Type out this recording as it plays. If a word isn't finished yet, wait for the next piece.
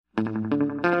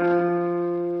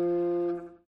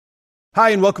Hi,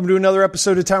 and welcome to another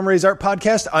episode of Tom Ray's Art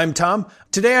Podcast. I'm Tom.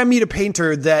 Today I meet a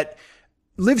painter that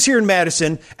lives here in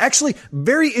Madison. Actually,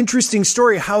 very interesting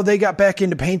story how they got back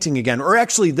into painting again. Or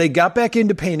actually, they got back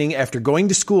into painting after going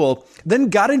to school, then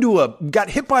got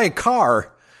hit by a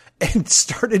car and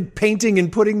started painting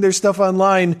and putting their stuff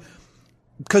online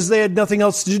because they had nothing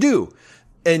else to do.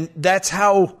 And that's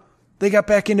how they got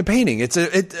back into painting. It's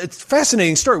a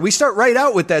fascinating story. We start right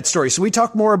out with that story. So we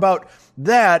talk more about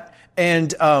that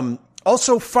and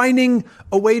also finding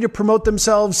a way to promote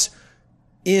themselves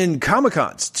in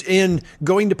Comic-Cons, in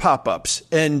going to pop-ups,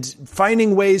 and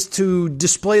finding ways to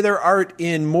display their art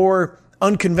in more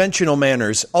unconventional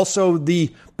manners. Also,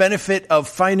 the benefit of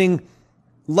finding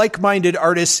like-minded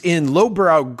artists in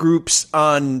lowbrow groups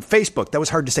on Facebook. That was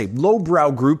hard to say.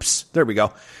 Lowbrow groups. There we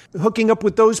go. Hooking up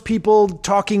with those people,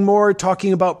 talking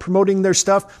about promoting their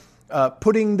stuff.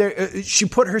 She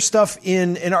put her stuff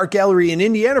in an art gallery in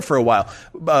Indiana for a while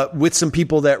with some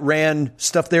people that ran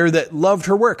stuff there that loved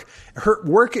her work. Her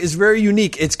work is very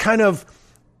unique. It's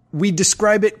we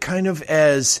describe it kind of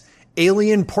as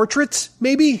alien portraits,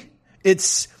 maybe.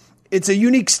 It's a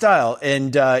unique style,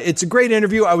 and it's a great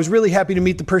interview. I was really happy to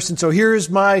meet the person. So here's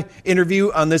my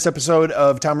interview on this episode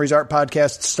of Tom Ray's Art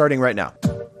Podcast, starting right now.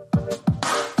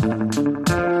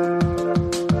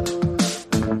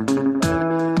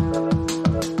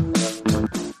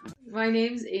 My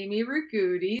name's Amy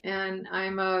Ricciuti, and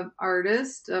I'm an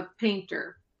artist, a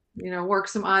painter. Work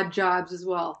some odd jobs as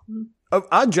well. Oh,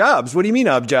 odd jobs? What do you mean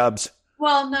odd jobs?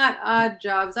 Well, not odd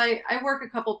jobs. I work a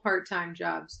couple part-time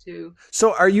jobs too.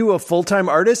 So are you a full-time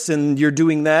artist and you're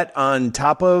doing that on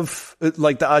top of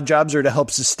like the odd jobs are to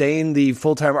help sustain the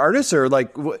full-time artist, or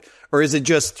or is it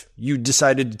just you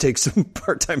decided to take some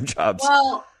part-time jobs?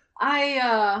 Well,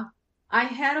 I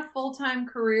had a full-time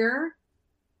career.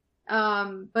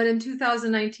 But in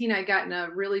 2019, I got in a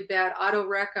really bad auto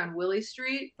wreck on Willie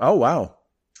Street. Oh, wow.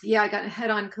 Yeah, I got in a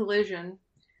head-on collision.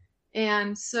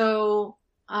 And so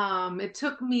it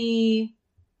took me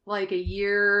like a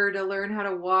year to learn how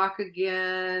to walk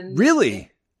again. Really?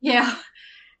 Yeah.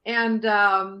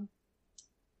 And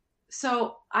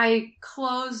so I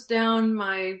closed down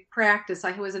my practice.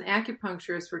 I was an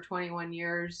acupuncturist for 21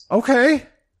 years. Okay.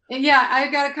 And yeah, I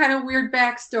got a kind of weird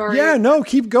backstory. Yeah, no,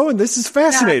 keep going. This is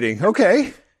fascinating. Yeah.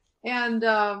 Okay. And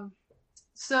and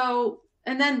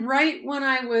then right when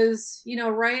I was,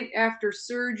 right after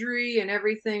surgery and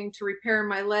everything to repair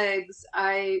my legs,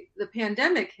 the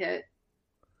pandemic hit.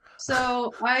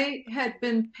 So I had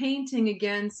been painting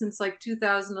again since like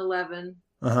 2011.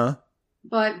 Uh-huh.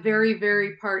 But very,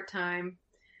 very part-time.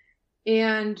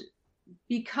 And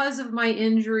because of my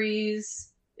injuries,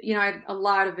 I had a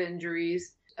lot of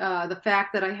injuries. The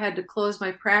fact that I had to close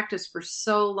my practice for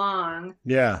so long.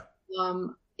 Yeah.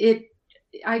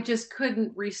 I just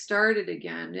couldn't restart it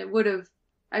again. I would have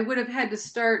had to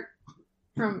start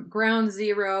from ground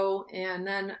zero. And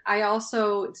then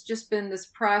it's just been this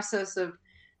process of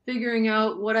figuring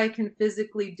out what I can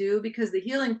physically do, because the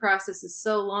healing process is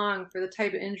so long for the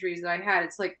type of injuries that I had.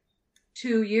 It's like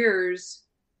 2 years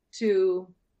to,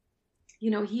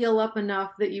 heal up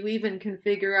enough that you even can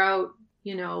figure out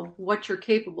what you're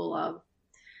capable of.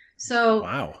 So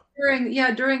wow. During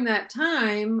that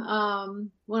time,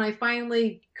 when I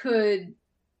finally could,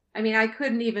 I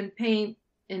couldn't even paint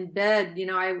in bed.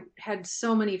 I had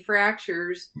so many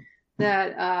fractures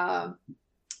that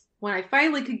when I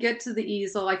finally could get to the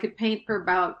easel, I could paint for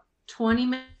about 20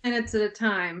 minutes at a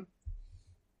time.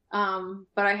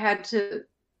 But I had to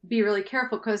be really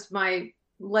careful because my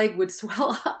leg would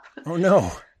swell up. Oh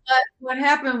no. But what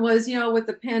happened was, with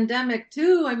the pandemic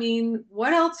too,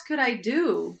 what else could I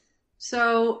do?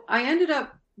 So I ended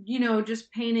up,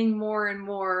 just painting more and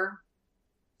more,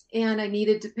 and I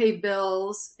needed to pay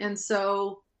bills. And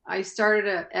so I started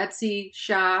an Etsy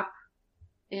shop,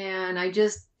 and I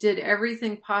just did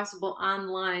everything possible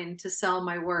online to sell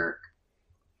my work.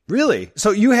 Really? So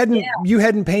you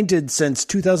hadn't painted since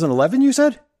 2011, you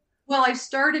said? Well, I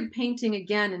started painting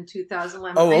again in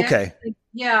 2011. Oh, okay.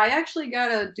 I actually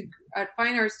got a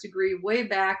fine arts degree way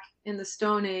back in the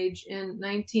Stone Age in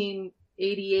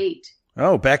 1988.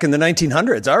 Oh, back in the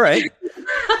 1900s. All right.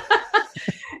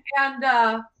 And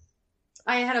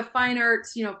I had a fine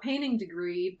arts, painting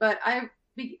degree, but I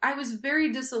was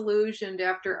very disillusioned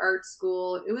after art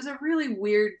school. It was a really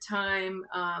weird time.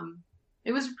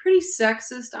 It was pretty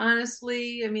sexist,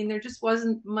 honestly. There just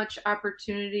wasn't much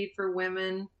opportunity for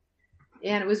women.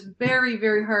 And it was very,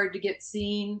 very hard to get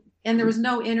seen. And there was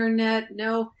no internet, it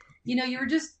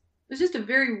was just a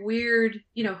very weird,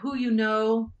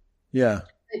 who yeah,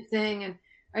 type thing. And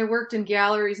I worked in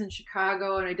galleries in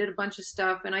Chicago, and I did a bunch of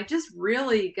stuff. And I just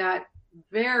really got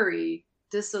very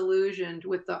disillusioned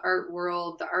with the art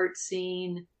world, the art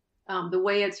scene, the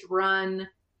way it's run,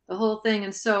 the whole thing.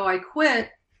 And so I quit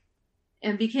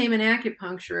and became an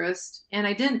acupuncturist, and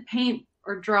I didn't paint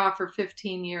or draw for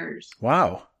 15 years.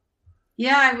 Wow.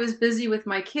 Yeah, I was busy with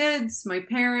my kids, my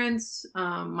parents,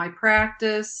 my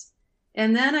practice.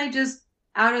 And then I just,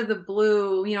 out of the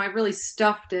blue, I really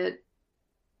stuffed it,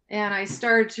 and I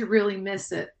started to really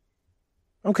miss it.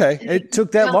 Okay. It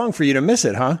took that long for you to miss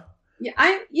it, huh? Yeah,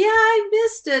 I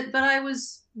missed it, but I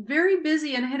was very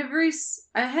busy, and I had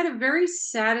a very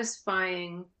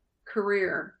satisfying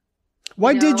career.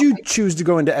 Why did you choose to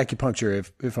go into acupuncture,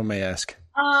 if I may ask?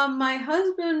 My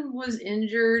husband was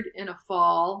injured in a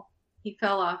fall. He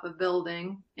fell off a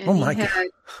building. And oh my God.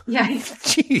 Yeah.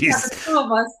 Jeez. The two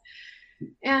of us.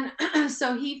 And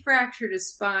so he fractured his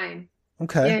spine.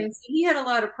 Okay. And so he had a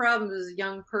lot of problems as a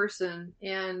young person.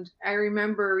 And I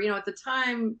remember, at the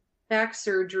time, back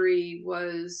surgery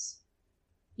was,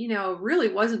 really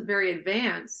wasn't very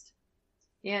advanced.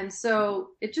 And so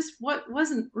it just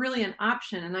wasn't really an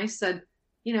option. And I said,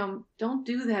 don't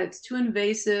do that. It's too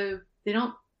invasive. They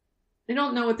don't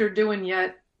know what they're doing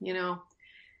yet,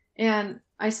 And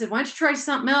I said, why don't you try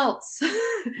something else?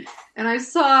 And I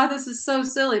saw, this is so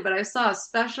silly, but I saw a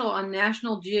special on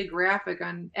National Geographic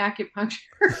on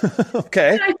acupuncture.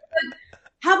 Okay. And I said,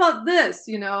 how about this,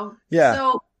 Yeah.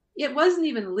 So it wasn't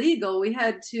even legal. We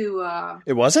had to...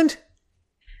 It wasn't?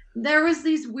 There was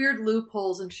these weird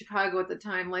loopholes in Chicago at the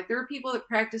time. Like, there were people that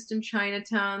practiced in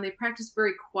Chinatown. They practiced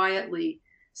very quietly.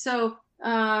 So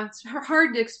it's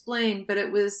hard to explain, but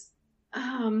it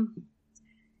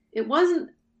wasn't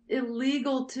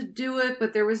illegal to do it,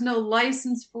 but there was no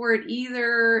license for it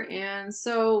either. And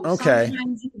so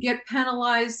sometimes you get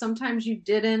penalized, sometimes you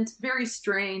didn't. Very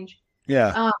strange.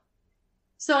 Yeah.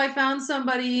 So I found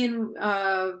somebody, and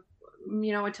I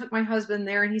took my husband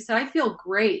there, and he said, I feel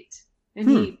great. And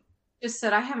he just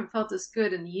said, I haven't felt this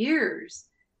good in years.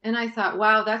 And I thought,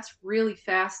 wow, that's really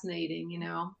fascinating,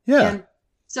 Yeah. And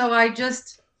so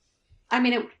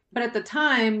but at the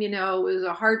time, it was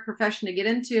a hard profession to get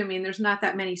into. There's not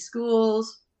that many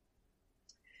schools.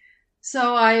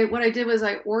 So what I did was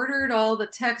I ordered all the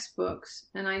textbooks,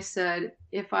 and I said,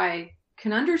 if I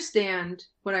can understand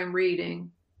what I'm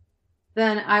reading,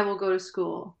 then I will go to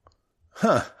school.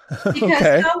 Huh.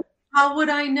 Because how would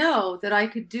I know that I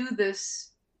could do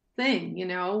this thing,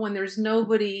 when there's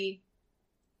nobody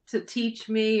to teach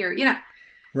me or,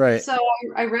 Right. So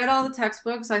I read all the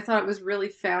textbooks. I thought it was really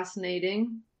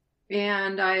fascinating.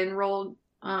 And I enrolled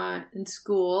in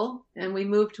school, and we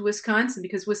moved to Wisconsin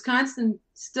because Wisconsin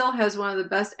still has one of the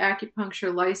best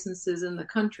acupuncture licenses in the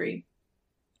country.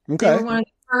 Okay. They were one of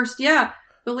the first. Yeah.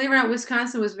 Believe it or not,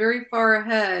 Wisconsin was very far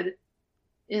ahead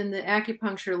in the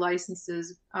acupuncture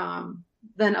licenses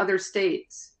than other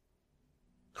states.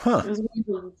 Huh. It was one of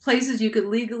the places you could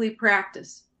legally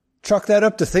practice. Chalk that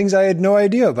up to things I had no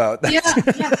idea about. Yeah,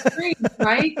 strange,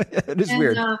 right? It is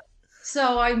weird.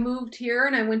 So I moved here,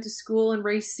 and I went to school in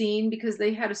Racine because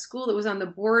they had a school that was on the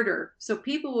border. So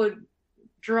people would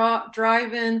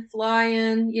drive in, fly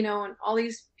in, and all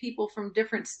these people from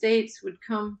different states would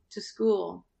come to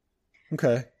school.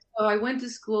 Okay. So I went to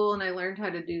school, and I learned how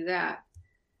to do that.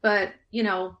 But,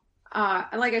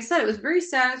 like I said, it was very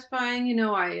satisfying.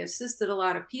 I assisted a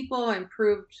lot of people. I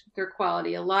improved their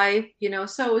quality of life,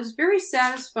 so it was very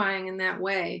satisfying in that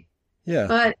way. Yeah.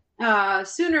 But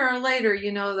sooner or later,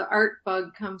 the art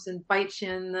bug comes and bites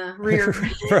you in the rear.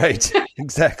 Right.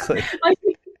 Exactly.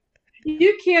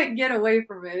 You can't get away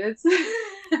from it. It's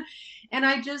and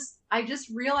I just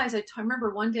realized, I remember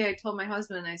one day I told my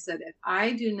husband, I said, if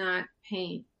I do not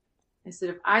paint, I said,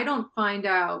 if I don't find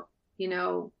out,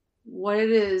 what it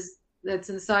is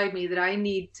that's inside me that I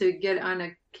need to get on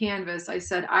a canvas, I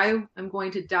said, I am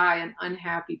going to die an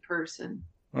unhappy person.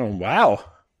 Oh, wow.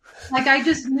 Like, I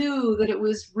just knew that it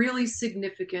was really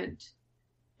significant.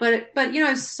 But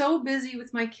I was so busy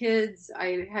with my kids.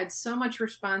 I had so much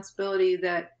responsibility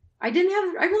that I really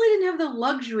didn't have the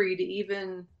luxury to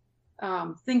even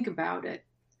think about it.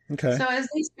 Okay. So as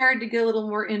they started to get a little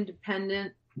more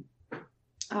independent,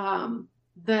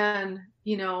 then,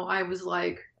 I was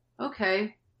like,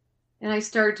 okay. And I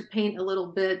started to paint a little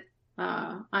bit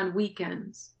on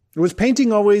weekends. Was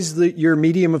painting always your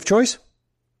medium of choice?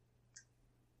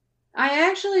 I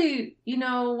actually,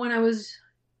 when I was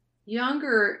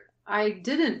younger, I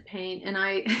didn't paint, and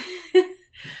I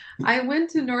went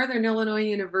to Northern Illinois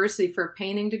University for a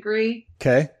painting degree.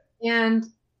 Okay. And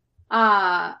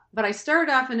but I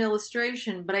started off in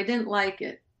illustration, but I didn't like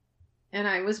it. And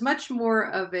I was much more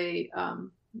of a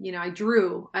I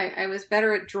drew. I was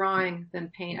better at drawing than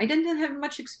paint. I didn't have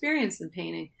much experience in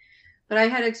painting, but I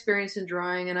had experience in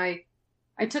drawing, and I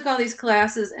I took all these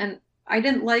classes, and I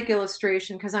didn't like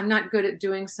illustration because I'm not good at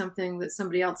doing something that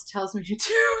somebody else tells me to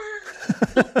do.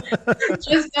 It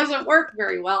just doesn't work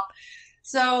very well.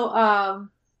 So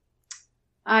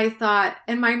I thought,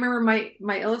 and I remember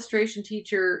my illustration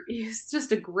teacher, he's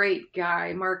just a great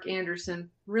guy, Mark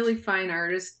Anderson, really fine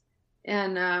artist.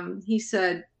 And he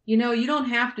said, you know, you don't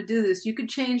have to do this. You could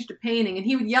change to painting. And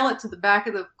he would yell it to the back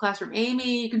of the classroom,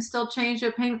 Amy, you can still change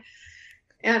to painting.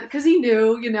 And because he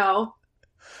knew, you know.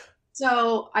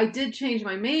 So I did change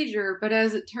my major, but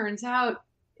as it turns out,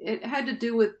 it had to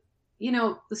do with, you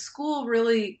know, the school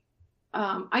really,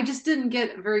 I just didn't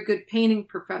get a very good painting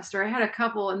professor. I had a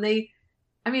couple, and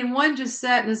one just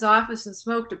sat in his office and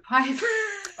smoked a pipe.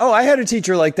 Oh, I had a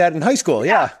teacher like that in high school.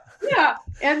 Yeah. Yeah.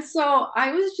 And so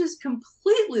I was just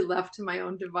completely left to my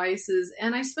own devices.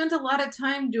 And I spent a lot of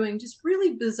time doing just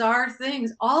really bizarre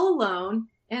things all alone.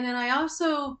 And then I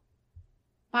also,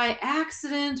 by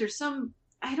accident or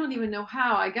I don't even know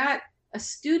how, I got a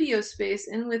studio space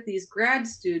in with these grad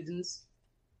students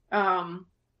down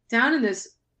in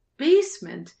this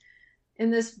basement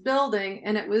in this building.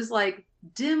 And it was like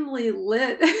dimly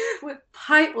lit with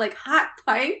like hot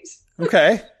pipes.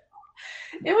 Okay.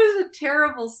 It was a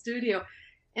terrible studio.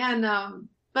 And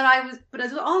but it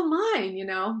was all mine, you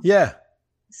know. Yeah.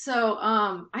 So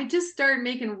I just started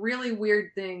making really weird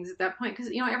things at that point,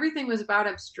 because, you know, everything was about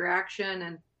abstraction.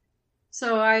 And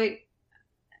so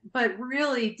but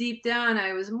really deep down,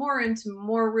 I was more into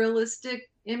more realistic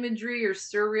imagery or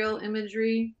surreal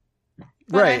imagery.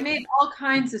 But right. I made all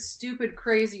kinds of stupid,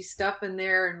 crazy stuff in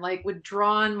there, and like would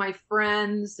draw on my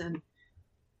friends and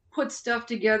put stuff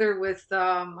together with,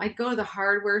 I'd go to the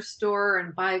hardware store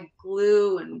and buy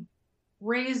glue and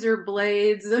razor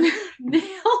blades and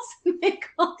nails and make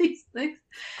all these things.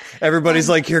 Everybody's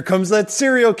like, here comes that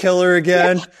serial killer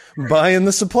again, buying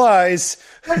the supplies.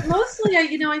 But mostly, I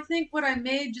think what I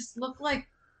made just looked like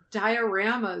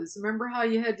dioramas. Remember how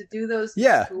you had to do those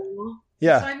in school?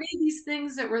 Yeah. So I made these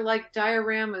things that were like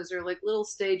dioramas or like little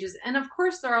stages. And of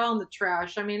course, they're all in the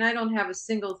trash. I mean, I don't have a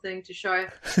single thing to show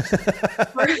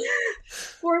for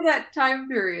that time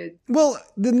period. Well,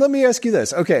 then let me ask you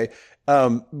this. Okay.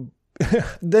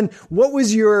 Then what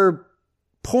was your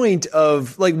point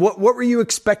of, like, what were you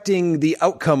expecting the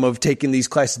outcome of taking these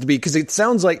classes to be? Because it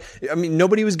sounds like, I mean,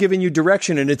 nobody was giving you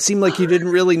direction, and it seemed like you didn't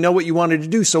really know what you wanted to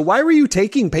do. So why were you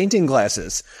taking painting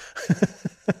classes?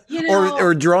 You know,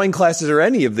 or drawing classes or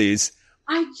any of these?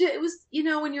 It was, you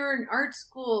know, when you're in art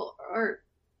school or.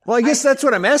 Well, I guess that's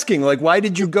what I'm asking. Like, why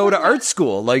did you go to art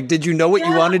school? Like, did you know what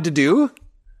you wanted to do?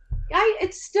 I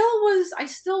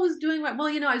still was doing well,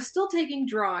 you know, I was still taking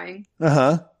drawing.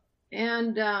 Uh-huh.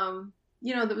 And,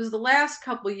 you know, that was the last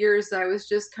couple of years that I was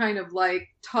just kind of like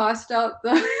tossed out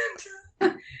the.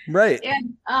 Right.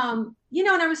 And, you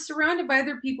know, and I was surrounded by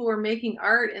other people who were making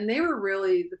art, and they were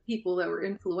really the people that were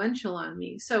influential on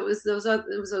me. So it was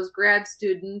those grad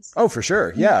students. Oh, for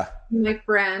sure. Yeah. My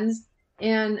friends.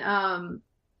 And,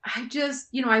 I just,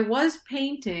 you know, I was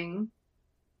painting,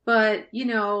 but, you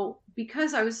know,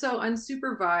 because I was so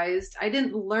unsupervised, I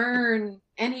didn't learn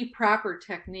any proper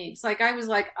techniques. Like I was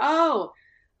like, oh,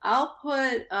 I'll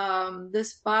put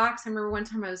this box. I remember one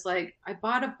time I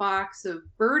bought a box of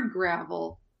bird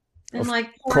gravel and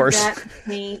poured that in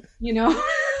paint, you know,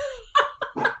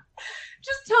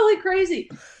 just totally crazy.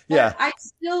 But yeah. I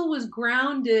still was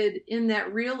grounded in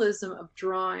that realism of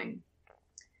drawing.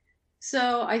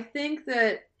 So I think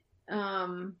that,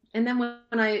 and then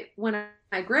when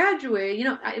I graduated, you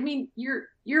know, I mean, you're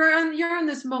on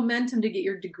this momentum to get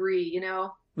your degree, you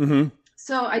know. Mm-hmm.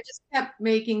 So I just kept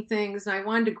making things, and I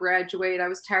wanted to graduate. I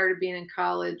was tired of being in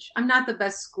college. I'm not the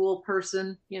best school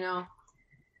person, you know.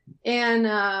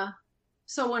 And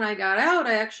so when I got out,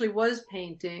 I actually was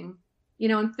painting, you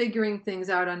know, and figuring things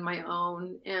out on my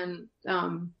own. And,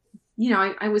 you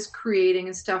know, I was creating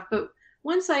and stuff. But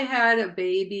once I had a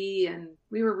baby and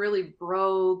we were really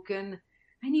broke and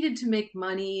I needed to make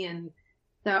money, and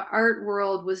the art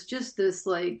world was just this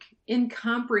like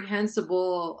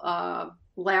incomprehensible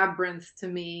labyrinth to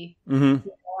me. Mm-hmm. You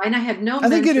know, and I had no. I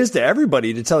think it is to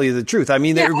everybody, to tell you the truth. I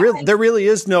mean, there really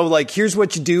is no like, here's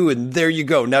what you do, and there you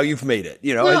go. Now you've made it.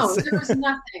 You know, no, there was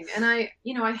nothing, and I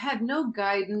had no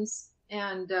guidance,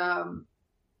 and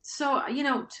so you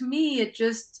know, to me, it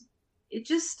just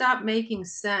stopped making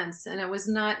sense, and it was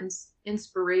not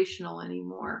inspirational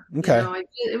anymore. Okay, you know,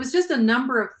 it was just a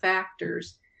number of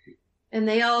factors, and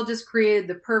they all just created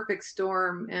the perfect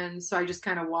storm, and so I just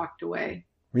kind of walked away.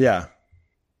 Yeah.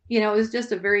 You know, it was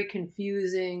just a very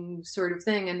confusing sort of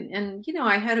thing. And, you know,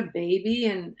 I had a baby,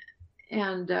 and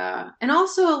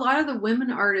also a lot of the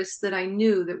women artists that I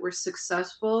knew that were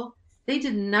successful, they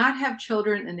did not have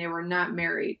children and they were not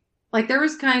married. Like there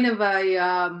was kind of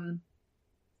a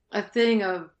thing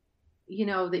of, you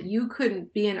know, that you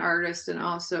couldn't be an artist and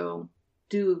also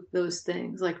do those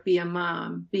things, like be a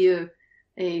mom, be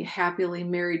a happily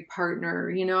married partner.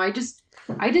 You know, I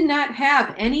did not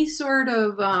have any sort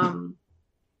of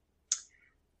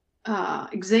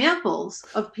examples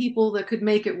of people that could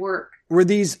make it work.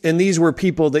 These were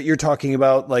people that you're talking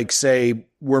about, like, say,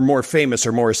 were more famous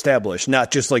or more established,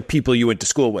 not just like people you went to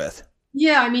school with?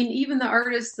 Yeah, I mean, even the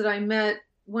artists that I met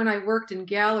when I worked in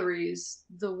galleries,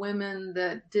 the women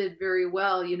that did very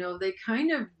well, you know, they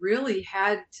kind of really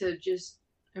had to just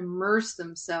immerse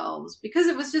themselves because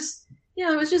it was just, you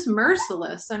know, it was just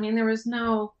merciless. I mean, there was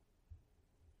no,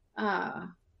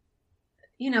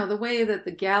 you know, the way that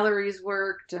the galleries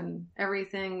worked and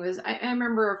everything was, I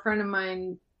remember a friend of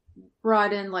mine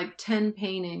brought in like 10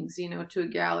 paintings, you know, to a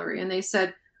gallery, and they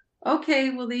said, okay,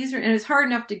 well, these are, and it's hard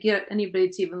enough to get anybody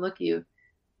to even look at you.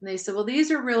 And they said, well,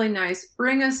 these are really nice.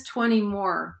 Bring us 20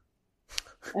 more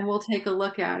and we'll take a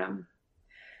look at them.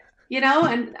 You know,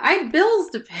 and I had bills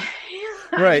to pay.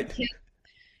 Right.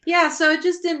 Yeah. So it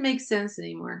just didn't make sense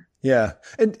anymore. Yeah.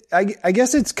 And I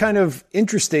guess it's kind of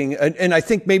interesting. And I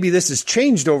think maybe this has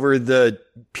changed over the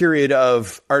period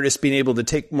of artists being able to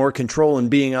take more control and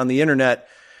being on the internet.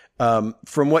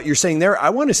 From what you're saying there,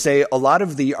 I want to say a lot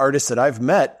of the artists that I've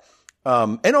met,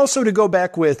 and also to go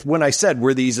back with when I said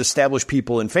we're these established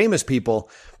people and famous people,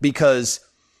 because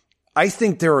I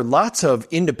think there are lots of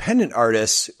independent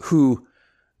artists who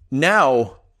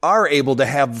now are able to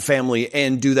have a family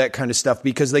and do that kind of stuff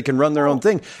because they can run their own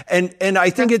thing. And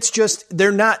I think it's just,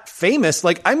 they're not famous.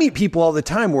 Like I meet people all the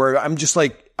time where I'm just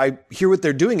like, I hear what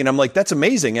they're doing and I'm like, that's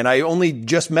amazing. And I only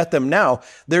just met them now.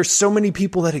 There's so many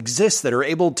people that exist that are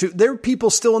able to, there are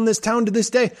people still in this town to this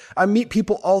day. I meet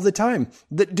people all the time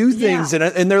that do things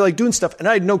and they're like doing stuff and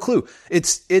I had no clue.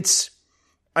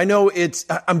 I know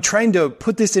I'm trying to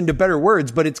put this into better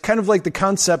words, but it's kind of like the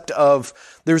concept of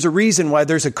there's a reason why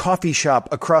there's a coffee shop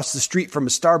across the street from a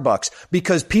Starbucks,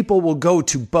 because people will go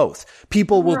to both.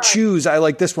 People will choose, I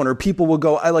like this one, or people will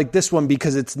go, I like this one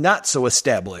because it's not so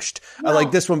established. No. I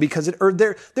like this one because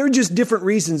there are just different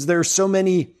reasons. There are so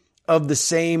many of the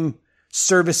same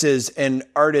services and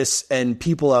artists and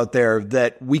people out there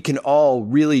that we can all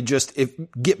really just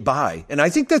get by. And I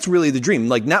think that's really the dream,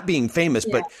 like not being famous,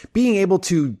 but being able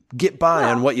to get by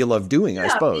on what you love doing, I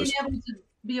suppose. Being able to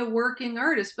be a working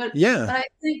artist. But I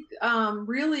think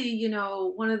really, you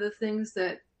know, one of the things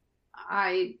that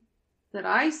I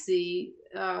see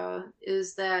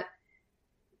is that,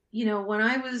 you know, when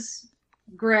I was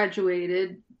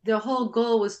graduated, the whole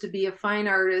goal was to be a fine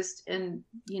artist and,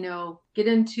 you know, get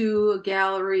into a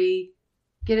gallery,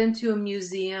 get into a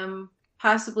museum.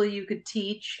 Possibly you could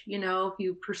teach, you know, if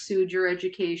you pursued your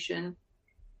education.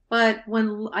 But when,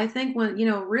 you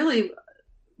know, really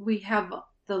we have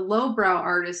the lowbrow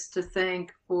artists to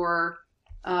thank for,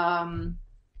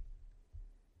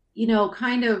 you know,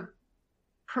 kind of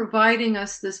providing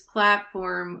us this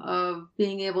platform of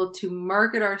being able to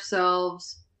market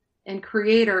ourselves and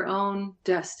create our own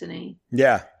destiny.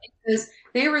 Yeah. Because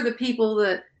they were the people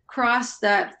that crossed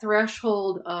that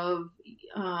threshold of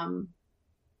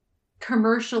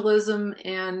commercialism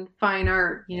and fine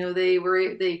art. You know, they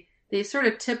sort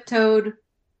of tiptoed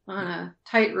on a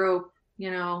tightrope, you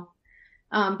know,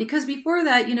 because before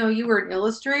that, you know, you were an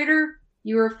illustrator,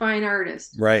 you were a fine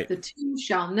artist. Right. The two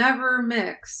shall never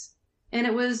mix. And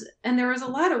there was a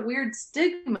lot of weird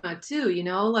stigma too, you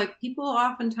know, like people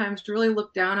oftentimes really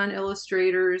look down on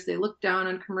illustrators. They look down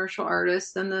on commercial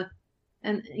artists and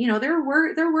you know, they're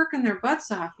working their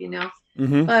butts off, you know,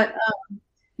 but,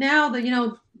 now you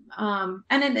know, and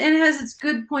it has its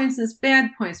good points and its bad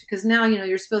points because now, you know,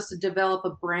 you're supposed to develop a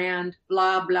brand,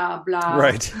 blah, blah, blah.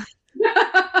 Right.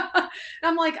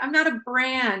 I'm like, I'm not a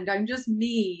brand. I'm just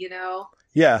me, you know?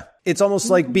 Yeah. It's almost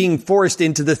like being forced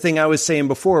into the thing I was saying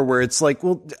before, where it's like,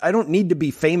 well, I don't need to be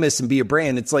famous and be a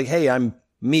brand. It's like, hey, I'm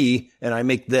me and I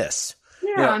make this.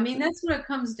 Yeah. I mean, that's what it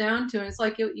comes down to. And it's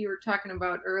like you were talking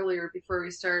about earlier before we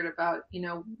started about, you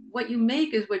know, what you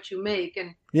make is what you make.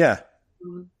 And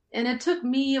and it took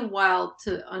me a while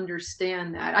to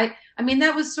understand that. I mean,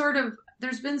 that was sort of,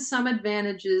 there's been some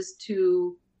advantages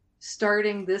to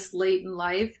starting this late in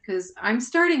life because I'm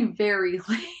starting very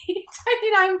late. I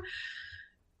mean,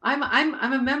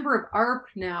 I'm a member of ARP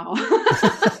now.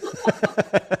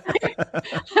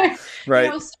 Right.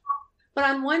 You know, but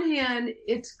on one hand,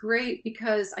 it's great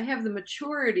because I have the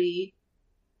maturity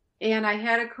and I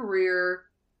had a career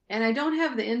and I don't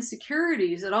have the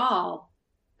insecurities at all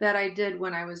that I did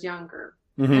when I was younger.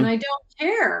 And I don't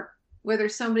care whether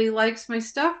somebody likes my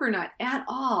stuff or not at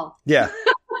all. Yeah.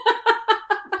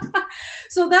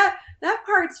 So that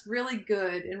part's really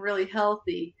good and really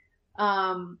healthy.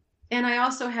 And I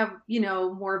also have,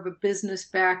 more of a business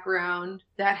background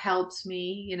that helps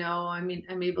me, I mean,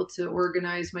 I'm able to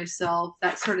organize myself,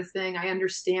 that sort of thing. I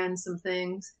understand some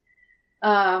things.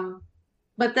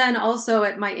 But then also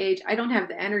at my age, I don't have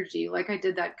the energy. Like I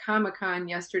did that Comic-Con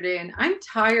yesterday and I'm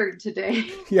tired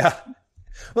today. Yeah.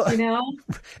 Well, you know?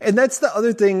 And that's the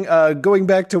other thing, going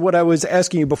back to what I was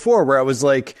asking you before, where I was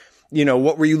like,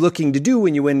 what were you looking to do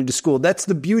when you went into school? That's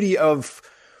the beauty of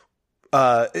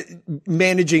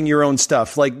managing your own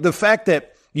stuff. Like the fact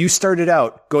that you started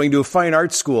out going to a fine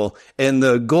arts school and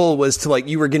the goal was to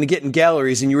you were going to get in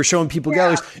galleries and you were showing people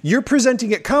galleries. You're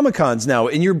presenting at Comic-Cons now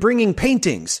and you're bringing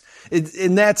paintings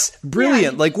and that's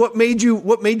brilliant. Yeah. What made you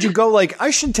go I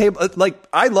should table,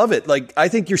 I love it. I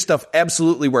think your stuff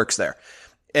absolutely works there.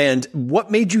 And what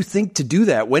made you think to do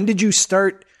that? When did you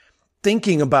start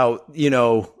thinking about,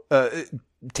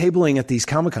 tabling at these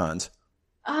Comic-Cons?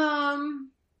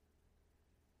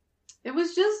 It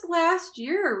was just last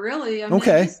year, really. I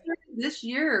okay. I started this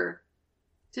year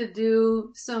to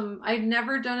do I'd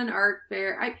never done an art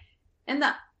fair.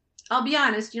 I'll be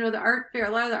honest, the art fair,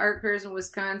 a lot of the art fairs in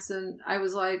Wisconsin, I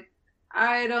was like,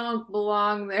 I don't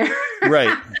belong there.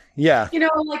 Right. Yeah.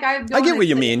 I get what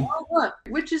you mean. Oh, look,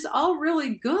 which is all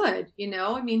really good.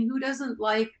 I mean, who doesn't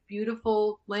like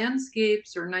beautiful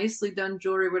landscapes or nicely done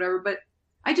jewelry, whatever, but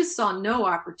I just saw no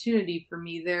opportunity for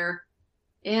me there.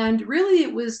 And really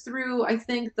it was through, I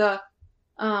think it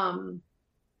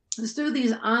was through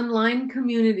these online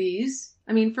communities.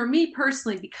 I mean, for me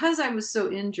personally, because I was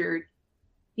so injured,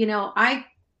 I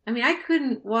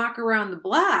couldn't walk around the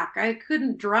block. I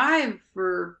couldn't drive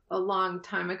for a long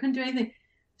time. I couldn't do anything.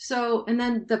 So, and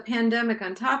then the pandemic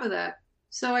on top of that.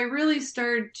 So I really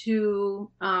started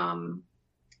to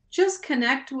just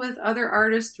connect with other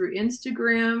artists through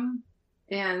Instagram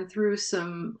and through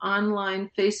some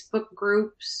online Facebook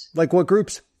groups. Like what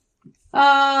groups?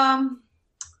 There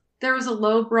was a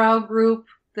lowbrow group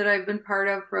that I've been part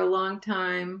of for a long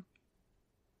time.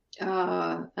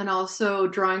 And also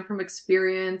Drawing from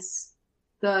Experience,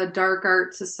 the Dark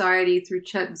Art Society through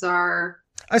Chet Zar.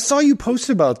 I saw you post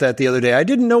about that the other day. I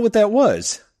didn't know what that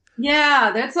was.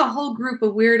 Yeah, that's a whole group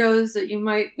of weirdos that you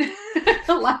might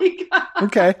like.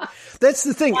 Okay. That's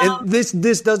the thing. And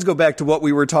this does go back to what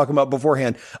we were talking about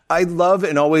beforehand. I love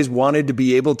and always wanted to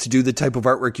be able to do the type of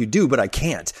artwork you do, but I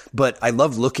can't. But I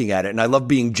love looking at it and I love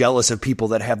being jealous of people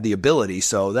that have the ability.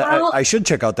 So I should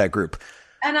check out that group.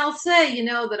 And I'll say,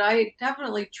 that I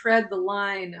definitely tread the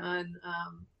line on,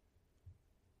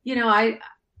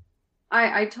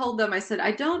 I told them, I said,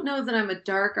 I don't know that I'm a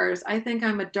dark artist. I think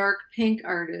I'm a dark pink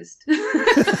artist.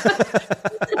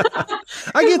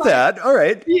 I get that. All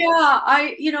right. Yeah.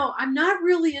 I'm not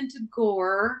really into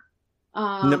gore.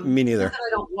 No, me neither. I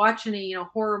don't watch any,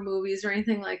 horror movies or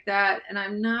anything like that. And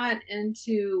I'm not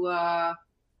into,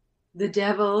 the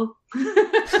devil.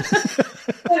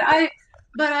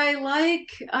 But I like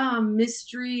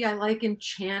mystery. I like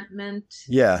enchantment.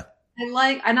 Yeah. And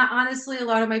honestly, a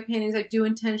lot of my paintings, I do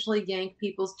intentionally yank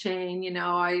people's chain.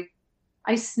 I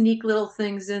sneak little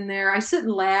things in there. I sit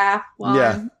and laugh while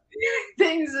I'm doing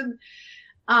things. And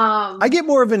I get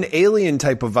more of an alien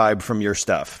type of vibe from your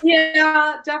stuff.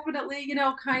 Yeah, definitely.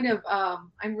 Kind of.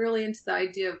 I'm really into the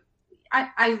idea of.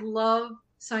 I love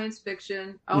science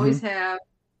fiction. Always have.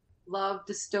 Love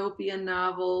dystopian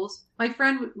novels.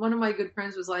 One of my good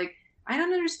friends was like, I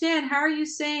don't understand. How are you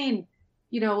sane?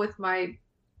 With my,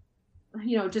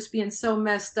 just being so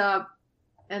messed up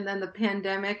and then the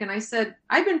pandemic. And I said,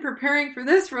 I've been preparing for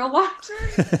this for a long time.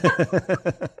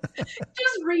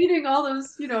 Just reading all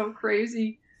those,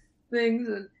 crazy things.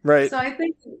 And right. So I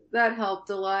think that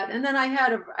helped a lot. And then I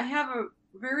have a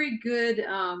very good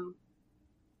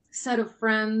set of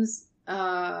friends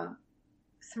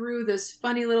through this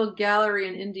funny little gallery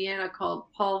in Indiana called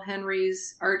Paul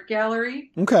Henry's Art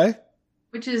Gallery. Okay.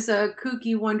 Which is a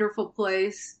kooky, wonderful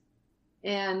place.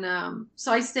 And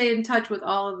so I stayed in touch with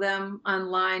all of them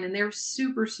online, and they were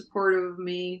super supportive of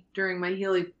me during my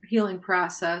healing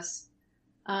process.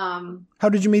 How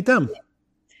did you meet them?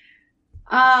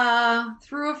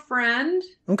 Through a friend.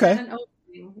 Okay.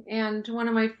 And one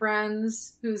of my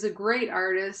friends, who's a great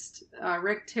artist,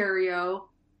 Rick Terrio,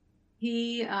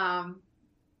 he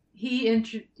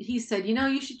said,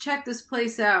 you should check this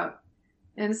place out.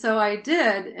 And so I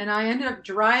did, and I ended up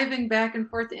driving back and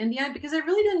forth to Indiana because I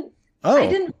really didn't. Oh.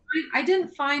 I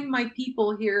didn't find my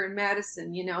people here in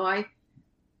Madison.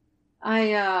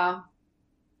 I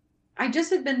just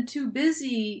had been too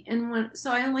busy,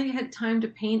 so I only had time to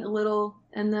paint a little,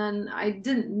 and then I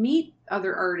didn't meet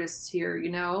other artists here. I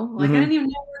didn't even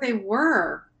know where they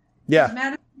were. Yeah,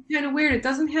 Madison kind of weird. It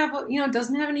doesn't have, it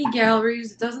doesn't have any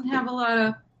galleries. It doesn't have a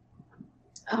lot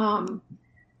of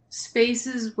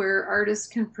spaces where artists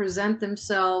can present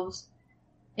themselves.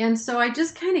 And so I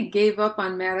just kind of gave up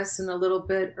on Madison a little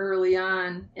bit early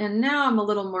on. And now I'm a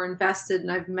little more invested,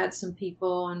 and I've met some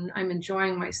people and I'm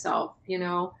enjoying myself,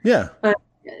 Yeah.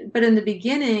 But in the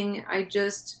beginning,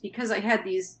 because I had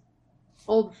these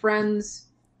old friends,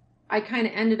 I kind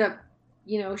of ended up,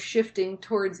 shifting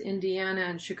towards Indiana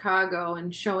and Chicago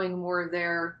and showing more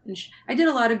there. And I did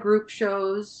a lot of group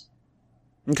shows.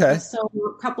 Okay. So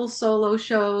a couple solo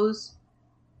shows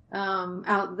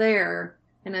out there.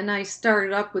 And then I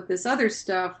started up with this other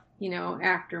stuff,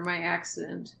 after my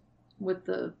accident with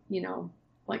the,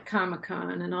 like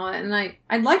Comic-Con and all that. And I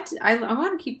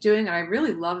want to keep doing it. I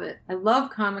really love it. I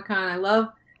love Comic-Con. I love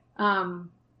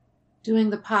doing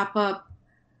the pop-up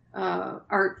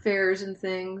art fairs and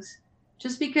things,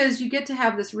 just because you get to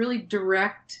have this really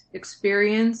direct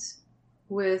experience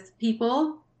with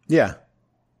people. Yeah.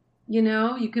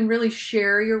 You can really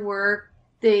share your work.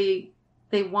 They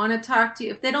want to talk to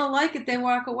you. If they don't like it, they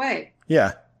walk away.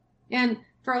 Yeah. And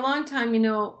for a long time,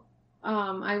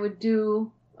 I would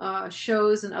do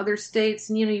shows in other states,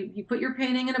 and you put your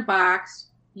painting in a box,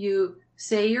 you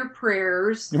say your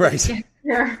prayers. Right.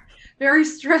 They're very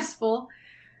stressful.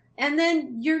 And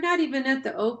then you're not even at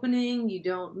the opening. You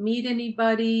don't meet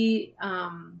anybody.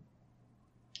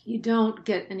 You don't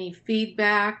get any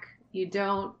feedback. You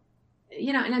don't,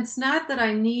 and it's not that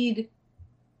I need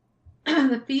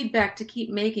the feedback to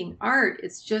keep making art.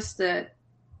 It's just that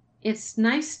it's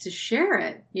nice to share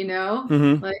it,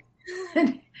 Mm-hmm. like,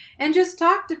 and just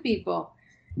talk to people.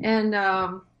 And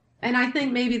I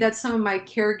think maybe that's some of my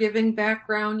caregiving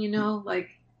background, like,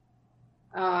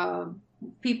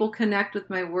 people connect with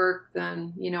my work,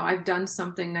 then, I've done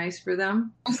something nice for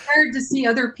them. I started to see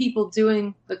other people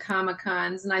doing the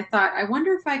Comic-Cons, and I thought, I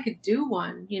wonder if I could do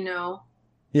one, Yeah.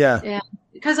 And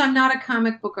because I'm not a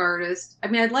comic book artist, I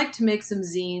mean, I'd like to make some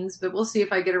zines, but we'll see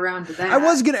if I get around to that. I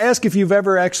was going to ask if you've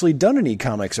ever actually done any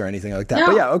comics or anything like that. No.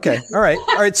 But yeah, okay. All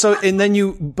right. So, and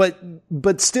then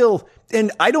but still,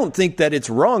 and I don't think that it's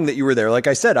wrong that you were there. Like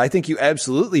I said, I think you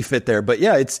absolutely fit there. But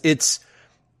yeah, it's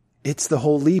the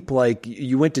whole leap. Like,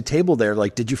 you went to table there.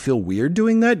 Like, did you feel weird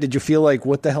doing that? Did you feel like,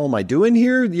 what the hell am I doing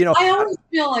here? I always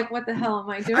feel like, what the hell am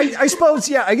I doing? I suppose,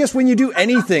 yeah. I guess when you do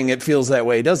anything, it feels that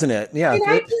way, doesn't it? Yeah.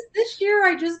 This year,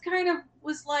 I just kind of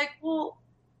was like, well,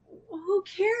 who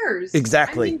cares?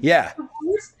 Exactly. I mean, yeah.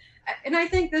 And I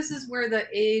think this is where the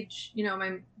age,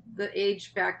 the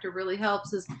age factor really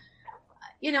helps is,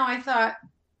 I thought,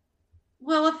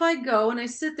 well, if I go and I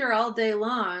sit there all day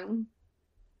long,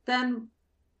 then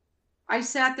I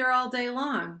sat there all day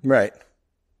long. Right.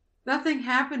 Nothing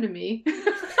happened to me.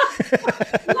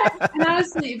 And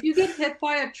honestly, if you get hit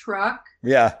by a truck,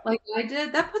 yeah, like I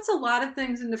did, that puts a lot of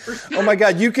things into perspective. Oh my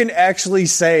God, you can actually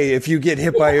say if you get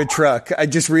hit by a truck. I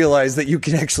just realized that you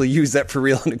can actually use that for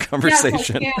real in a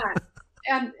conversation. Yes, I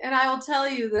can. And I will tell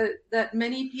you that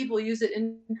many people use it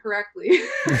incorrectly.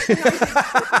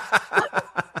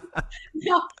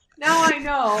 Now I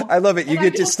know. I love it. You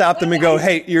get to stop them and go,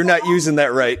 hey, you're not using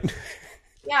that right.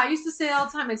 Yeah, I used to say it all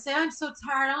the time. I'd say, I'm so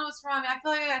tired. I don't know what's wrong. I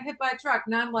feel like I got hit by a truck.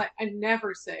 Now I'm like, I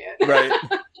never say it. Right.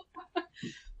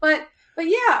 But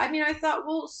yeah, I mean, I thought,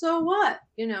 well, so what?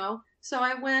 So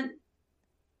I went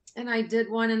and I did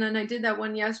one, and then I did that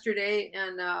one yesterday,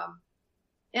 and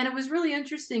it was really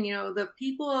interesting. The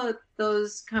people at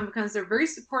those Comic-Cons, they're very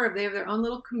supportive. They have their own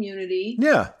little community.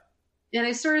 Yeah. And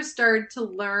I sort of started to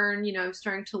learn,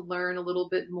 starting to learn a little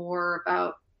bit more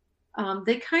about,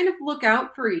 they kind of look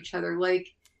out for each other. Like,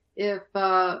 if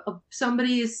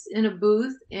somebody's in a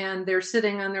booth and they're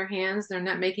sitting on their hands, they're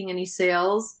not making any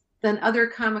sales, then other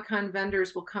Comic-Con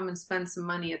vendors will come and spend some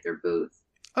money at their booth.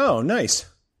 Oh, nice.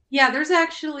 Yeah, there's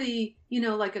actually,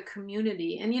 like a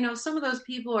community. And, some of those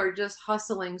people are just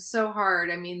hustling so hard.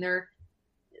 I mean,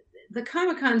 the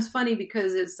Comic-Con's funny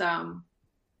because it's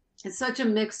such a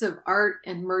mix of art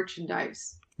and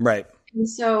merchandise. Right. And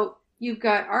so you've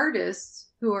got artists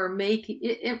who are making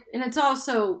it, and it's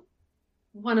also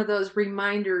one of those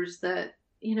reminders that,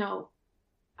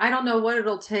 I don't know what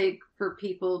it'll take for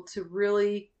people to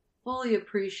really fully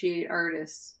appreciate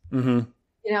artists. Mm-hmm.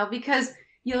 Because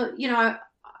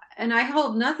and I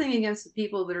hold nothing against the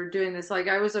people that are doing this. Like,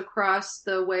 I was across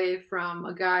the way from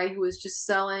a guy who was just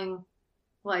selling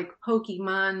like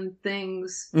Pokemon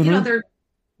things. Mm-hmm. They're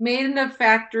made in a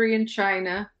factory in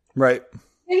China. Right.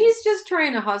 And he's just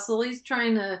trying to hustle. He's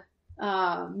trying to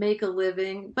make a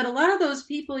living. But a lot of those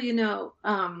people,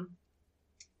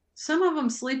 some of them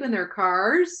sleep in their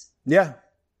cars. Yeah.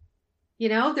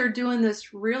 They're doing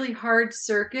this really hard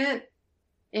circuit.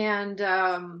 And,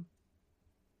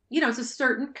 it's a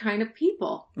certain kind of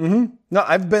people. Mm-hmm. No,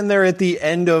 I've been there at the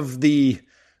end of the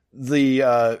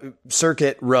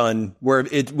circuit run where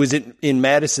it was in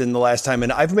Madison the last time.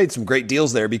 And I've made some great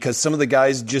deals there because some of the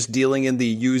guys just dealing in the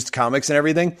used comics and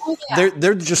everything,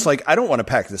 they're just like, I don't want to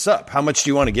pack this up. How much do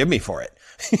you want to give me for it?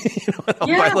 I'll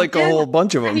buy a whole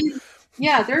bunch of them.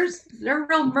 They're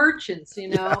real merchants,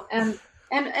 and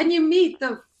you meet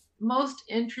the most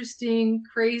interesting,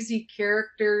 crazy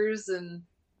characters. And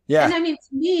to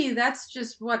me, that's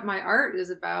just what my art is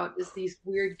about, is these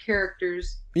weird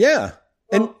characters. Yeah.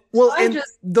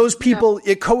 Those people,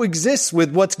 it coexists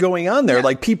with what's going on there. Yeah.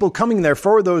 Like people coming there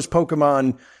for those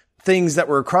Pokemon things that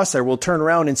were across there will turn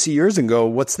around and see yours and go,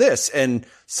 what's this? And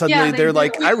suddenly they're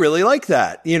like, I really like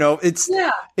that.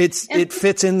 It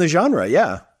fits in the genre.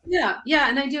 Yeah. Yeah. Yeah.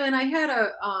 And I do. And I had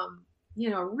a,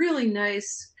 really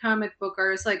nice comic book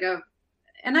artist,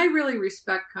 and I really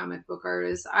respect comic book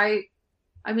artists.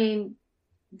 I mean,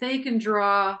 they can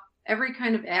draw every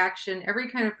kind of action, every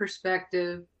kind of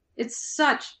perspective. It's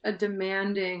such a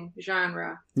demanding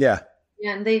genre. Yeah.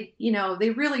 And they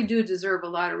really do deserve a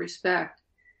lot of respect.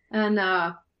 And,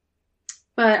 but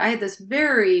I had this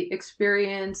very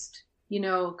experienced,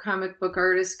 comic book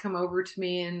artist come over to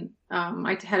me, and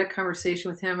I had a conversation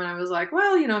with him, and I was like,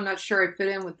 well, I'm not sure I fit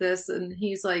in with this. And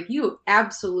he's like, you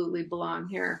absolutely belong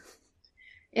here.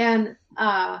 And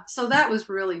so that was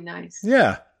really nice.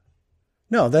 Yeah.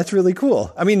 No, that's really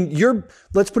cool. I mean,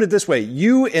 let's put it this way.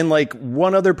 You and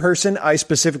one other person, I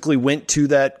specifically went to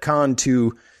that con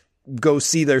to go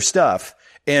see their stuff.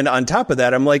 And on top of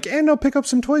that, I'm like, and I'll pick up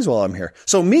some toys while I'm here.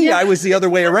 So I was the other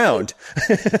way around.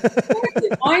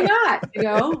 Why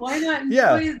not? Why not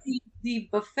enjoy the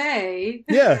buffet?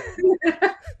 Yeah.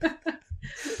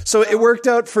 So it worked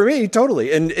out for me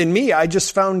totally. And I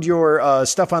just found your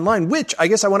stuff online, which I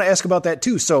guess I want to ask about that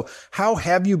too. So how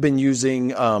have you been using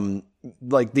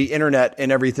the internet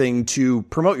and everything to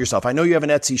promote yourself? I know you have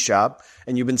an Etsy shop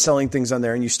and you've been selling things on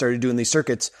there, and you started doing these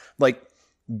circuits.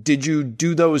 Did you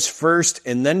do those first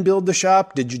and then build the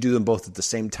shop? Did you do them both at the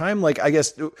same time? I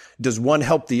guess, does one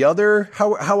help the other?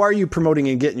 How are you promoting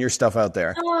and getting your stuff out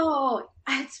there? Oh,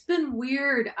 it's been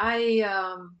weird.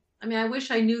 I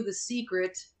wish I knew the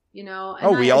secret,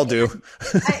 And we all do.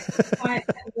 I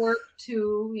work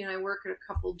too, I work at a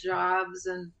couple jobs.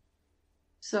 And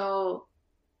so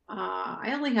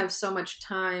I only have so much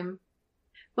time.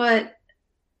 But,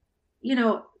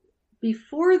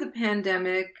 before the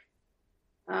pandemic,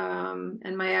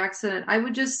 and my accident, I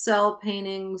would just sell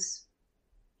paintings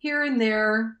here and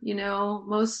there,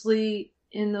 mostly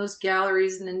in those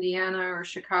galleries in Indiana or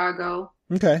Chicago.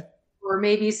 Okay. Or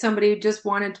maybe somebody just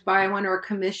wanted to buy one or a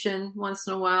commission once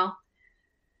in a while.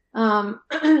 And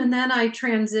then I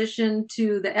transitioned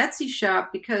to the Etsy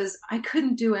shop because I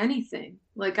couldn't do anything.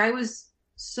 I was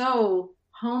so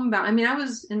homebound. I mean, I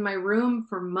was in my room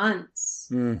for months,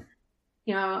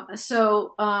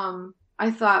 so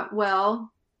I thought,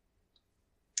 well,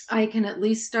 I can at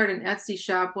least start an Etsy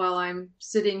shop while I'm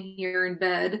sitting here in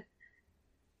bed.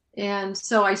 And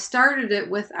so I started it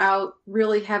without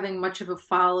really having much of a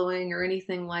following or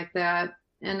anything like that.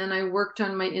 And then I worked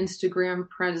on my Instagram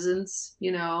presence,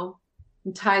 and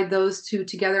tied those two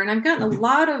together. And I've gotten a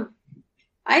lot of,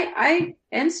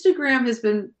 Instagram has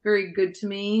been very good to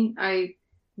me. I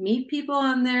meet people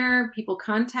on there. People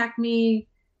contact me.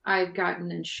 I've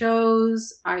gotten in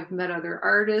shows. I've met other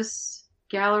artists,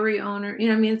 gallery owner.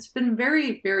 It's been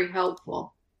very, very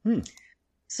helpful.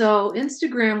 So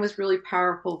Instagram was really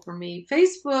powerful for me.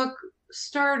 Facebook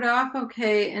started off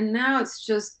okay, and now it's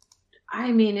just,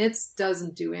 it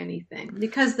doesn't do anything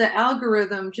because the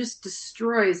algorithm just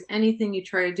destroys anything you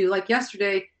try to do. Like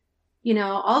yesterday,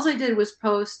 all I did was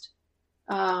post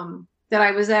that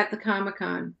I was at the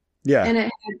Comic-Con. Yeah. And it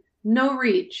had no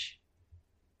reach.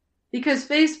 Because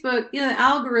Facebook, the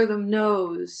algorithm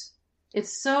knows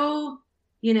it's so,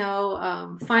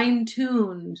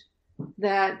 fine-tuned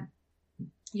that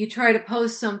you try to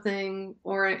post something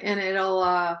and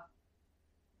it'll,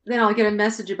 then I'll get a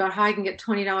message about how I can get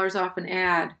 $20 off an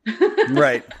ad.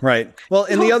 Right. Well,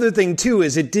 and the other thing too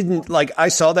is it didn't I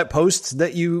saw that post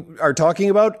that you are talking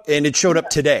about and it showed up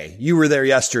today. You were there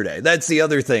yesterday. That's the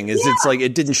other thing is it's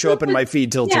it didn't show up in my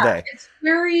feed till today.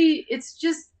 It's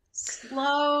just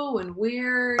slow and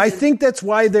weird. I think that's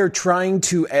why they're trying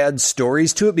to add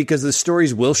stories to it because the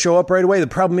stories will show up right away. The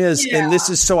problem is, and this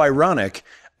is so ironic,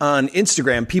 on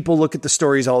Instagram, people look at the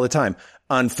stories all the time.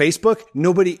 On Facebook,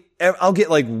 I'll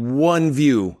get one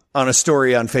view on a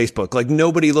story on Facebook.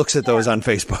 Nobody looks at those on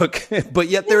Facebook, but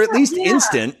yet they're at least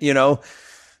instant,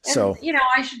 So,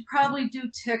 I should probably do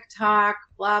TikTok,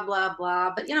 blah, blah,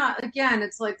 blah. But, again,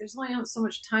 it's like there's only so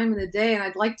much time in the day, and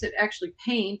I'd like to actually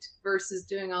paint versus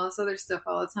doing all this other stuff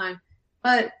all the time.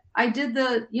 But I did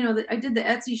the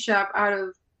Etsy shop out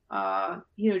of,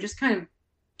 just kind of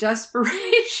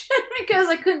desperation because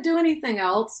I couldn't do anything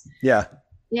else. Yeah.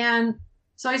 And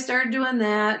so I started doing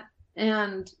that.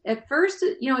 And at first,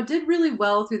 it did really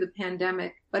well through the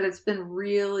pandemic, but it's been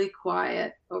really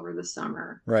quiet over the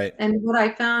summer. Right. And what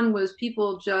I found was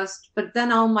but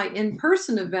then all my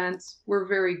in-person events were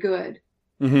very good.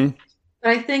 Mm-hmm.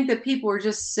 But I think that people were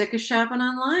just sick of shopping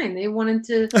online. They wanted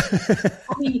to,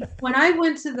 when I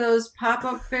went to those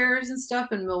pop-up fairs and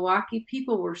stuff in Milwaukee,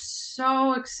 people were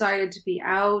so excited to be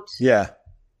out. Yeah.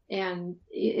 And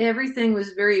everything was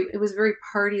very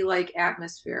party-like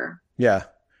atmosphere. Yeah.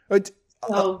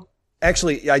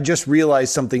 Actually, I just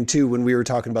realized something too when we were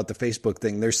talking about the Facebook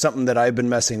thing. There's something that I've been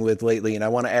messing with lately, and I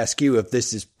want to ask you if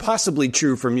this is possibly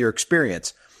true from your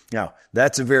experience. Now,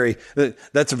 that's a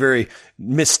very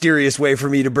mysterious way for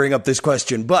me to bring up this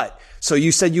question. But so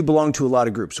you said you belong to a lot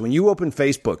of groups. When you open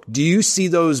Facebook, do you see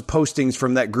those postings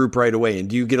from that group right away? And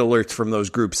do you get alerts from those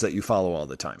groups that you follow all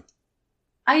the time?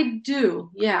 I do.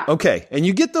 Yeah. Okay. And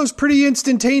you get those pretty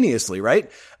instantaneously,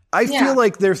 right? I feel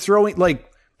like they're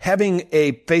having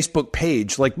a Facebook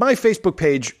page, like my Facebook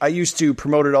page, I used to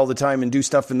promote it all the time and do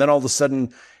stuff. And then all of a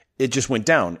sudden it just went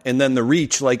down. And then the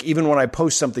reach, like even when I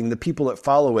post something, the people that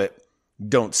follow it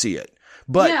don't see it.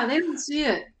 But yeah, they don't see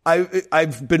it.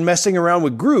 I've been messing around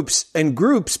with groups, and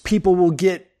groups, people will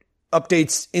get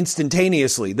updates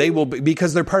instantaneously. They will,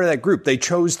 because they're part of that group. They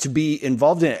chose to be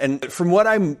involved in it. And from what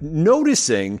I'm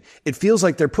noticing, it feels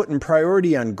like they're putting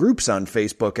priority on groups on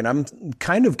Facebook. And I'm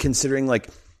kind of considering like,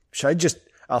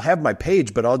 I'll have my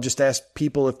page, but I'll just ask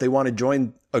people if they want to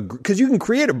join a group, because you can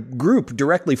create a group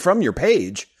directly from your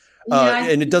page.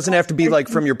 And it doesn't have to be like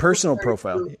from your personal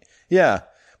profile. Yeah.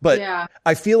 But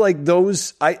I feel like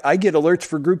I get alerts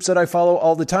for groups that I follow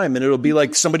all the time, and it'll be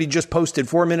like somebody just posted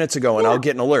 4 minutes ago and I'll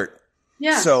get an alert.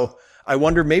 Yeah. So I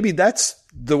wonder, maybe that's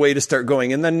the way to start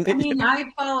going. And then, I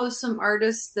follow some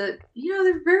artists that,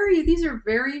 these are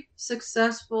very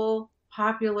successful,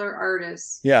 popular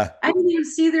artists. Yeah. I didn't even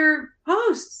see their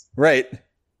posts. Right.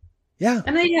 Yeah.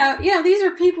 And these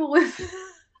are people with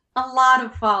a lot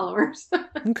of followers.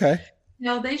 Okay.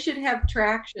 They should have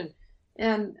traction.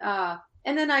 And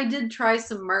then I did try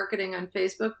some marketing on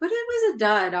Facebook, but it was a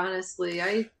dud, honestly.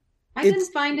 I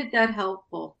didn't find it that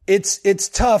helpful. It's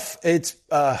tough.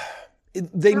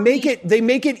 They make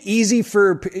it easy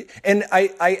and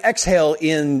I exhale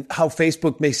in how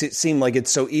Facebook makes it seem like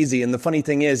it's so easy. And the funny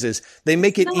thing is they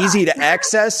make it easy to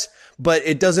access, but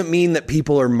it doesn't mean that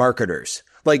people are marketers.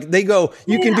 Like they go,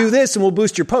 you can do this and we'll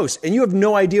boost your post, and you have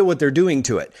no idea what they're doing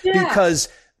to it because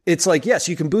it's like, yes,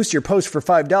 you can boost your post for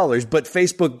 $5, but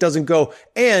Facebook doesn't go,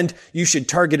 and you should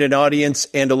target an audience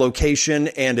and a location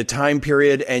and a time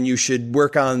period, and you should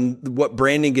work on what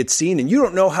branding gets seen. And you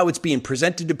don't know how it's being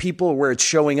presented to people, or where it's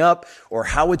showing up, or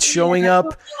how it's showing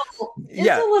up. It's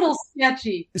a little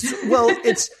sketchy. Well,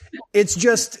 it's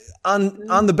just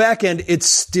on the back end, it's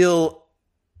still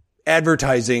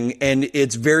advertising, and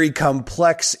it's very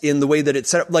complex in the way that it's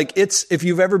set up. Like if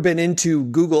you've ever been into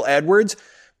Google AdWords,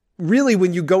 really,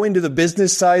 when you go into the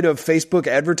business side of Facebook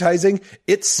advertising,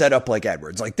 it's set up like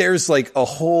AdWords. Like there's like a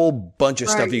whole bunch of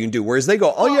stuff you can do. Whereas they go,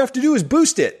 all you have to do is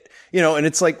boost it, and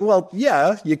it's like, well,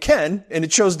 yeah, you can. And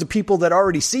it shows the people that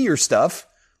already see your stuff,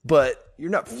 but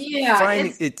you're not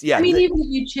finding it. Yeah. Even if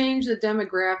you change the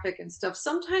demographic and stuff,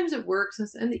 sometimes it works.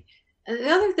 And the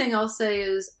other thing I'll say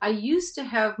is I used to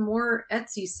have more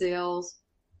Etsy sales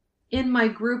in my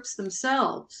groups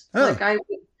themselves. Oh.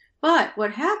 But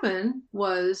what happened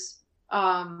was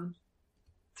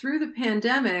through the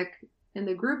pandemic, in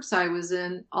the groups I was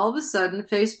in, all of a sudden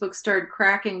Facebook started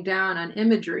cracking down on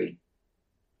imagery.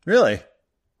 Really?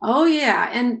 Oh yeah,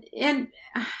 and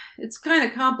it's kind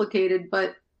of complicated,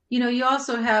 but you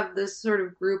also have this sort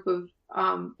of group of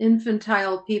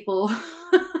infantile people.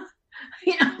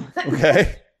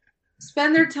 Okay.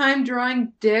 Spend their time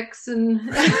drawing dicks and.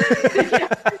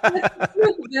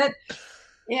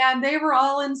 And they were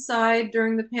all inside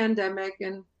during the pandemic.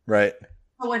 And right.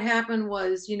 What happened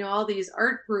was, all these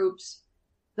art groups,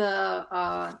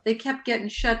 they kept getting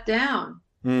shut down.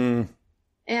 Mm.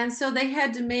 And so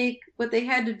what they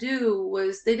had to do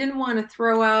was they didn't want to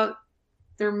throw out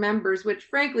their members, which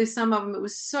frankly, some of them, it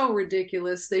was so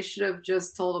ridiculous. They should have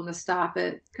just told them to stop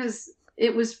it, because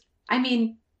it was,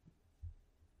 I'd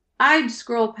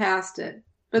scroll past it,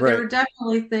 but there were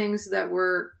definitely things that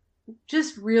were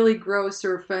just really gross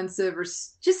or offensive or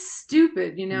just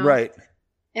stupid, Right.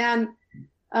 And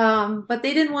But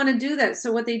they didn't want to do that.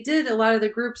 So what they did, a lot of the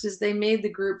groups, is they made the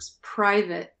groups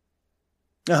private.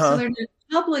 So Uh-huh. they're not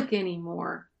public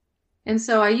anymore. And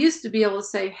so I used to be able to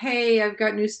say, hey, I've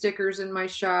got new stickers in my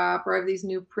shop, or I have these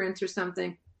new prints or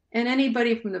something. And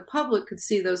anybody from the public could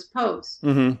see those posts.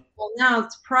 Mm-hmm. Well, now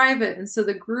it's private. And so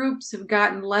the groups have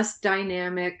gotten less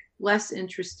dynamic, less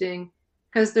interesting,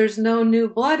 because there's no new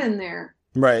blood in there.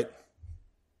 Right.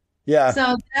 Yeah.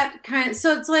 So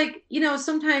so it's like,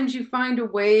 sometimes you find a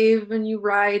wave and you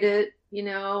ride it,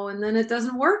 and then it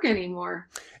doesn't work anymore.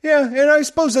 Yeah, and I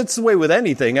suppose that's the way with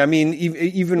anything. I mean,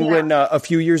 even Yeah. when a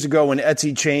few years ago when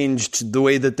Etsy changed the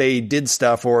way that they did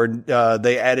stuff, or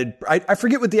they added, I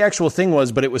forget what the actual thing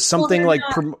was, but it was something like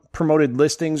promoted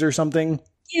listings or something.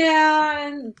 Yeah,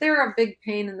 and they're a big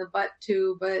pain in the butt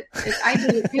too, but I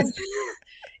do it because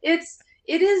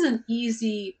it is an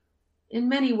easy, in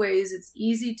many ways, it's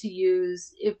easy to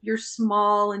use. If you're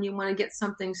small and you want to get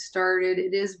something started,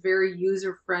 it is very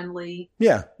user friendly.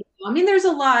 Yeah. I mean, there's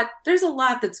a lot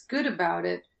that's good about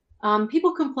it.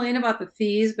 People complain about the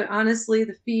fees, but honestly,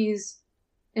 the fees,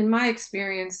 in my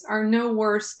experience, are no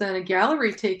worse than a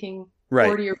gallery taking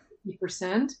 40 or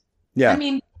 50%. Yeah. I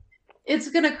mean,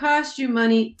 it's going to cost you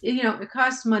money. It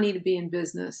costs money to be in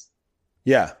business.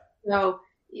 Yeah. So,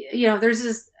 there's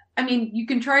this, I mean, you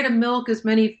can try to milk as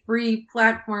many free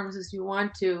platforms as you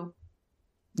want to,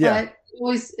 Yeah. but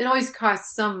it always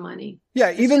costs some money.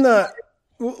 Yeah. Even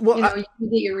you can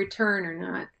get your return or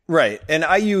not. Right. And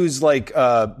I use like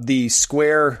the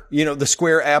Square, the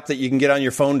Square app that you can get on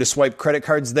your phone to swipe credit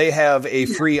cards. They have a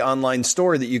free online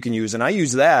store that you can use. And I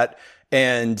use that,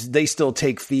 and they still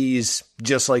take fees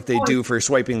just like they do for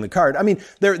swiping the card. I mean,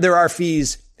 there are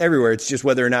fees everywhere. It's just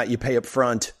whether or not you pay up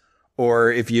front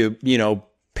or if you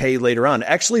pay later on.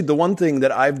 Actually, the one thing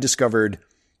that I've discovered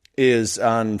is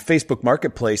on Facebook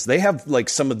Marketplace, they have like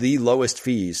some of the lowest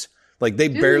fees. Like they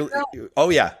barely. Oh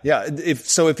yeah, yeah.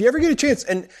 If you ever get a chance,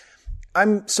 and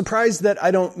I'm surprised that I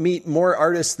don't meet more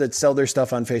artists that sell their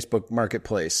stuff on Facebook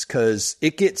Marketplace, because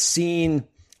it gets seen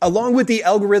along with the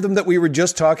algorithm that we were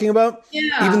just talking about.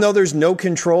 Yeah. Even though there's no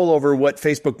control over what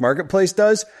Facebook Marketplace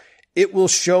does, it will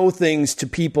show things to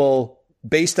people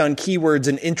based on keywords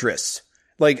and interests.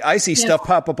 Like I see stuff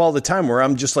pop up all the time where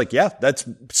I'm just like, yeah, that's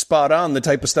spot on the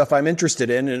type of stuff I'm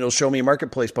interested in, and it'll show me a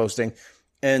marketplace posting.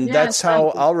 And that's how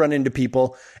I'll run into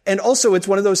people. And also it's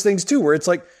one of those things too, where it's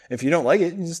like, if you don't like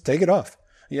it, you just take it off.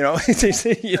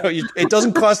 It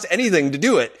doesn't cost anything to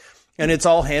do it. And it's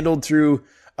all handled through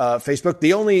Facebook.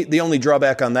 The only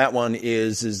drawback on that one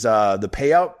is the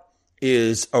payout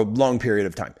is a long period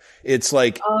of time. It's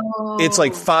like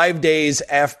 5 days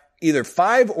after,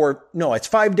 it's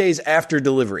 5 days after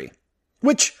delivery,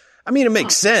 which, I mean, it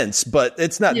makes sense, but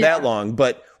it's not that long.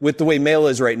 But with the way mail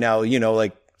is right now,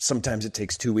 like, sometimes it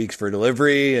takes 2 weeks for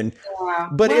delivery,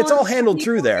 but it's all handled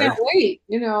through there. Can't wait,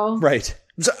 Right.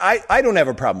 So I don't have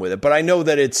a problem with it, but I know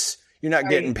that you're not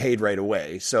getting paid right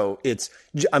away. So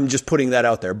I'm just putting that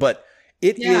out there, but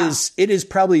it is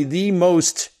probably the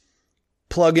most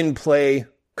plug and play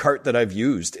cart that I've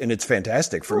used, and it's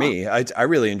fantastic for me. I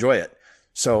really enjoy it.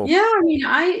 So yeah, I mean,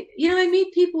 I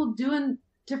meet people doing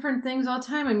different things all the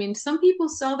time. I mean, some people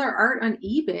sell their art on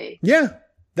eBay. Yeah.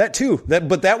 That too.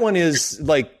 But that one is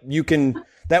like,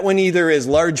 that one either is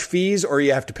large fees or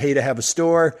you have to pay to have a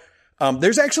store.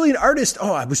 There's actually an artist.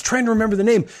 Oh, I was trying to remember the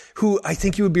name, who I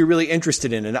think you would be really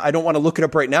interested in. And I don't want to look it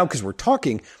up right now because we're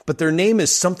talking, but their name is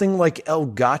something like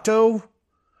Elgato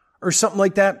or something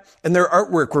like that. And their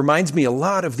artwork reminds me a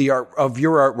lot of of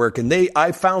your artwork. And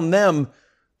I found them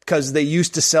because they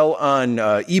used to sell on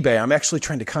eBay. I'm actually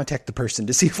trying to contact the person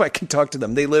to see if I can talk to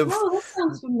them. They live. Oh, that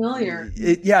sounds familiar.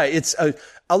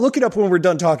 I'll look it up when we're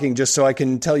done talking, just so I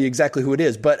can tell you exactly who it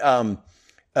is. But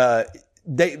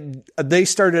they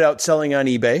started out selling on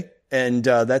eBay, and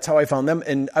that's how I found them.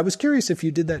 And I was curious if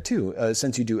you did that too,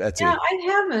 since you do Etsy. Yeah, I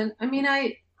haven't. I mean,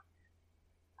 I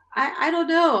don't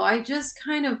know. I just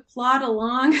kind of plod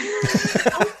along.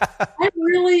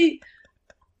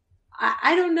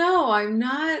 I don't know.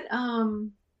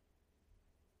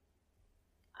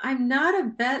 I'm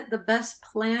not the best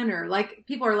planner. Like,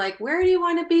 people are like, where do you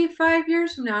want to be 5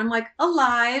 years from now? I'm like,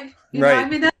 alive. You know, I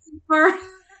mean, that's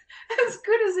as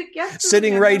good as it gets.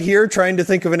 Sitting right here trying to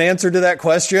think of an answer to that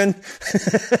question.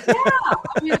 Yeah.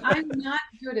 I mean, I'm not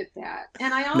good at that.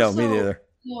 And I also, no, me neither.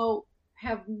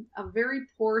 Have a very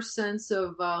poor sense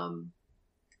of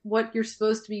what you're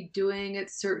supposed to be doing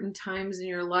at certain times in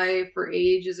your life or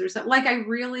ages or something. Like,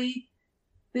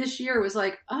 this year was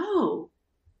like, oh,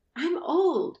 I'm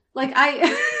old. Like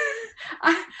I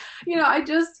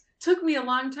took me a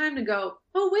long time to go,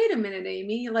 oh, wait a minute,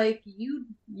 Amy, like you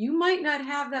might not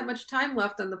have that much time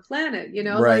left on the planet,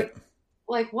 Right.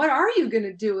 like what are you going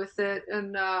to do with it?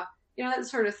 And, that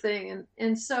sort of thing.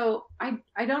 And so I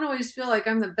don't always feel like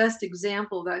I'm the best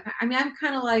example of that. I mean, I'm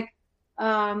kind of like,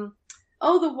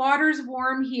 oh, the water's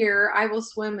warm here. I will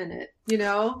swim in it,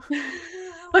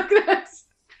 like that's,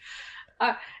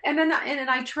 and then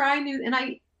I try new, and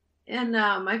I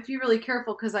have to be really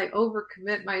careful because I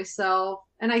overcommit myself,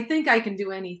 and I think I can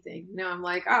do anything. I'm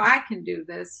like, oh, I can do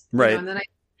this, right? And then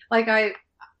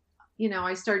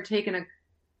I started taking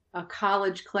a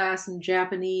college class in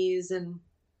Japanese, and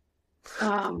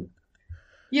on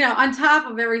top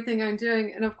of everything I'm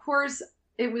doing, and of course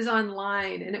it was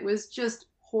online, and it was just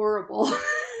horrible.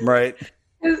 Right.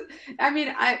 I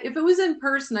mean, if it was in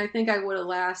person, I think I would have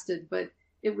lasted, but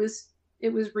it was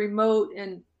remote,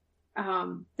 and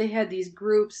they had these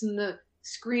groups, and the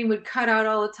screen would cut out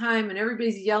all the time, and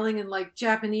everybody's yelling in like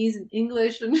Japanese and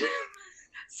English, and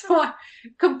so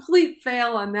complete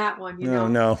fail on that one,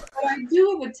 No. But I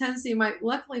do have a tendency.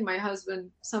 Luckily, my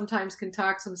husband sometimes can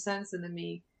talk some sense into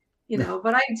me,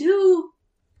 But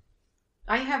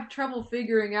I have trouble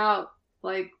figuring out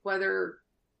like whether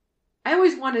I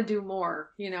always want to do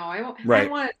more. Right. I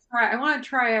want to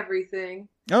try everything.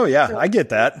 Oh yeah, so, I get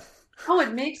that. Oh,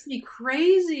 it makes me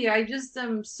crazy. I just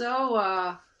am so,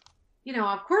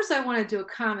 of course I want to do a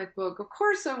comic book. Of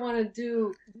course I want to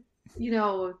do,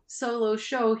 a solo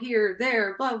show here,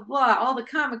 there, blah, blah, all the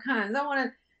Comic-Cons. I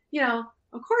want to,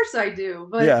 of course I do,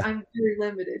 but yeah. I'm very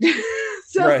limited.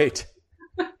 So right.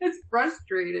 It's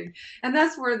frustrating. And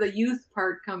that's where the youth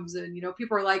part comes in.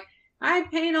 People are like, I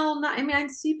paint all night. I mean, I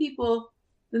see people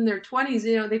in their 20s,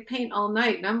 they paint all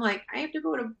night. And I'm like, I have to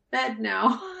go to bed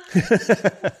now.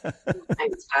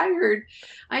 I'm tired.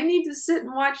 I need to sit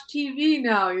and watch TV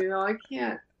now. I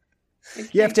can't.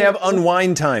 You have to have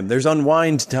unwind time. There's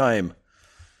unwind time.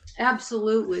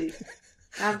 Absolutely.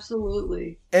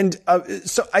 Absolutely. And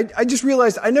so I just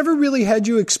realized I never really had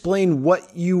you explain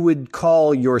what you would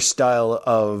call your style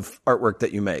of artwork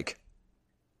that you make.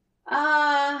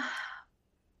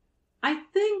 I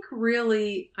think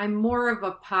really I'm more of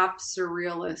a pop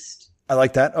surrealist. I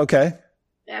like that. Okay.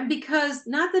 And because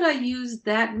not that I use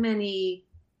that many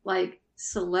like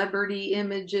celebrity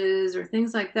images or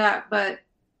things like that, but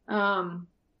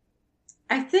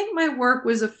I think my work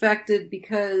was affected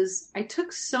because I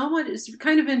took so much. It's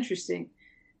kind of interesting.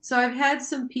 So I've had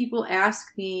some people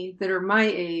ask me that are my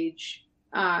age,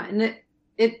 and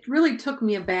it really took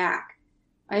me aback.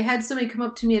 I had somebody come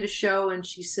up to me at a show, and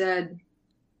she said,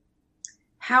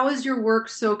 "How is your work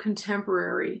so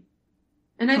contemporary?"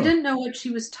 And I didn't know what she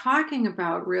was talking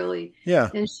about, really. Yeah.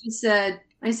 And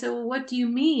I said, well, what do you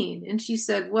mean? And she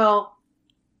said, well,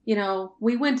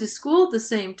 we went to school at the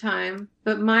same time,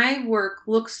 but my work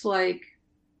looks like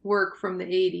work from the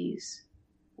 80s.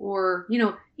 Or,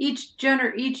 each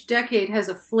decade has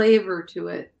a flavor to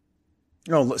it.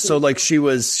 Oh, so like she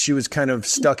was kind of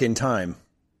stuck in time.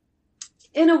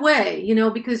 In a way,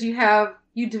 because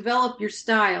you develop your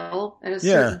style at a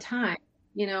certain time,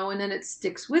 and then it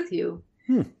sticks with you.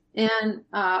 And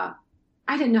I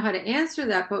didn't know how to answer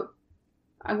that, but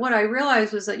what I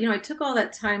realized was that, I took all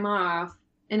that time off,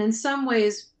 and in some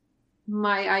ways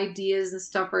my ideas and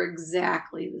stuff are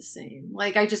exactly the same.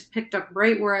 Like I just picked up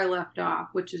right where I left off,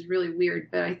 which is really weird,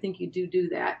 but I think you do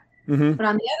that. Mm-hmm. But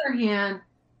on the other hand,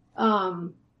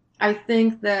 I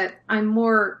think that I'm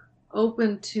more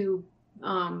open to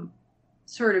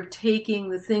sort of taking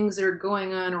the things that are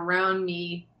going on around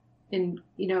me in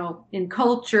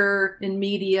culture, in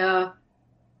media,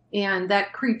 and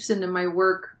that creeps into my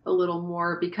work a little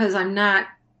more because I'm not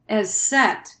as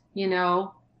set,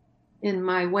 in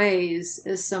my ways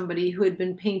as somebody who had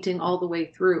been painting all the way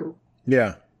through.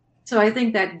 Yeah. So I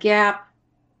think that gap,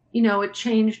 it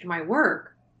changed my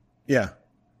work. Yeah.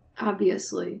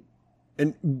 Obviously.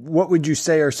 And what would you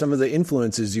say are some of the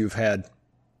influences you've had?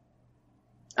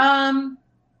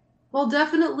 Well,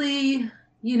 definitely,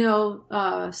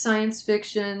 science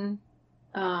fiction.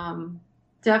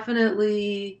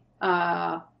 Definitely,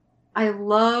 I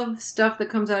love stuff that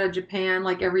comes out of Japan,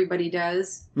 like everybody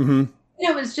does. Mm-hmm.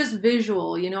 It's just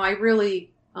visual. I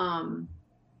really,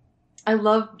 I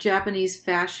love Japanese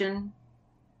fashion.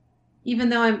 Even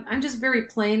though I'm just very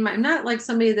plain. I'm not like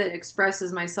somebody that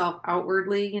expresses myself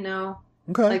outwardly.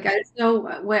 Okay. Like I just know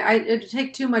it'd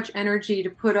take too much energy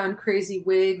to put on crazy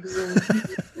wigs, and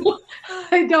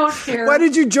I don't care. Why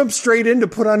did you jump straight in to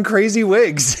put on crazy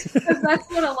wigs? Because that's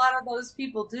what a lot of those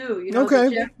people do. Okay.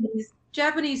 The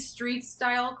Japanese street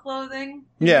style clothing.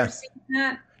 Yeah. Have you ever seen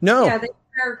that? No. Yeah, they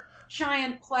wear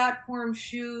giant platform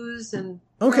shoes and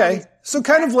Okay. So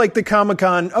kind of like the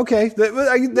Comic-Con. Okay.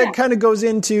 That kind of goes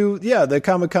into, the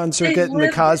Comic-Con circuit and the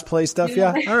cosplay stuff.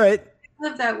 Yeah. All right. I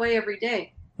live that way every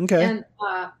day. Okay. And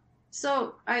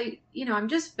so I'm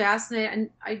just fascinated. And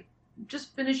I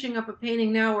just finishing up a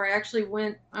painting now where I actually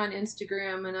went on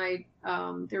Instagram and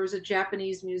there was a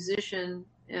Japanese musician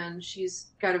and she's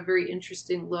got a very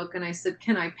interesting look. And I said,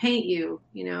 can I paint you?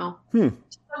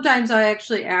 Sometimes I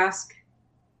actually ask.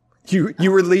 You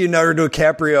were Leonardo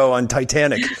DiCaprio on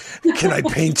Titanic. Can I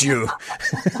paint you?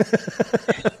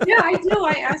 Yeah, I do.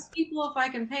 I ask people if I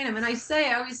can paint them. And I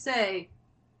always say,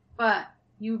 but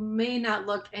you may not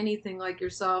look anything like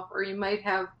yourself, or you might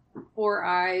have 4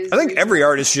 eyes. I think every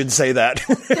artist should say that.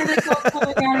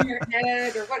 Coming out of your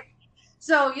head or what.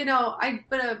 So,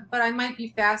 but I might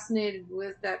be fascinated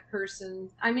with that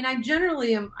person. I mean, I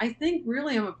generally am, I think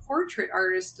really I'm a portrait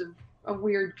artist of a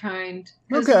weird kind.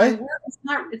 Okay. My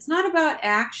work it's not about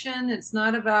action. It's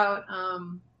not about,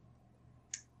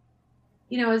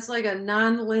 it's like a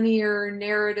non-linear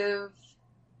narrative,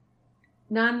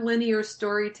 non-linear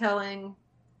storytelling,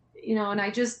 and I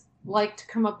just like to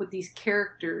come up with these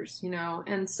characters,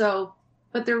 and so,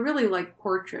 but they're really like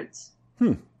portraits.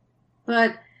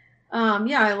 But,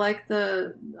 I like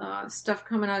the stuff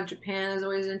coming out of Japan is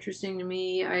always interesting to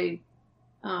me.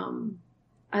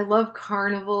 I love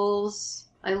carnivals.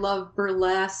 I love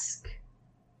burlesque.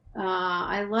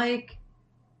 I like,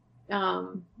 I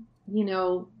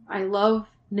love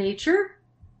nature.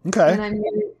 Okay. And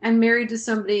I'm married to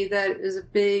somebody that is a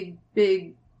big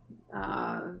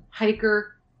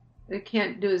hiker. I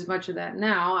can't do as much of that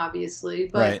now, obviously,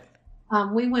 but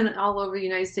we went all over the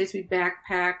United States. We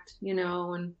backpacked,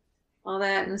 and all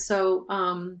that. And so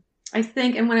I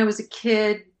think, and when I was a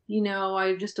kid,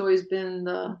 I've just always been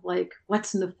the, like,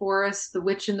 what's in the forest, the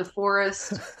witch in the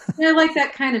forest. And I like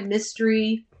that kind of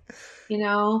mystery,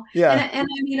 Yeah. And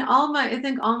I mean, I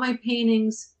think all my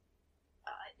paintings,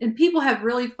 and people have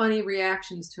really funny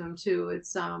reactions to them too.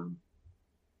 It's,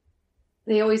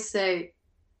 they always say,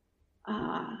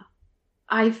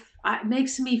 it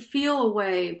makes me feel a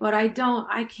way, but I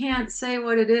can't say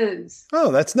what it is.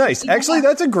 Oh, that's nice. Actually,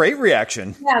 that's a great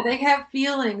reaction. Yeah, they have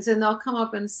feelings and they'll come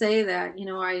up and say that,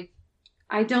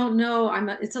 I don't know.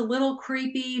 It's a little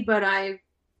creepy, but I'm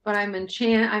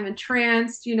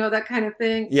entranced, that kind of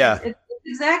thing. Yeah. It's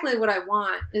exactly what I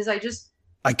want is I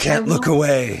can't look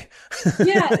away.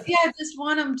 Yeah. I just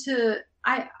want them to,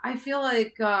 I feel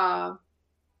like, I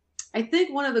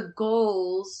think one of the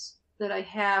goals that I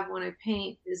have when I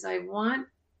paint is I want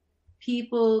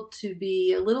people to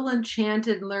be a little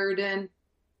enchanted, lured in,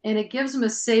 and it gives them a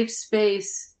safe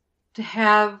space to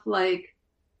have like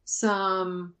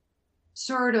some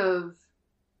sort of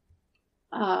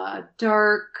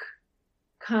dark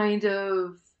kind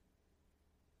of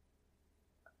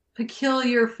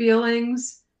peculiar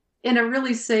feelings in a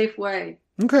really safe way.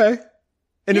 Okay.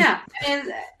 And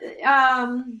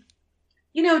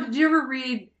did you ever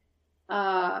read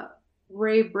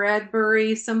Ray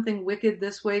Bradbury, Something Wicked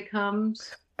This Way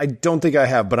Comes? I don't think I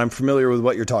have, but I'm familiar with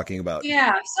what you're talking about.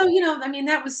 Yeah. So,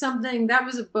 that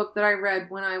was a book that I read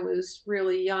when I was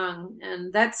really young,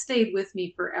 and that stayed with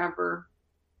me forever.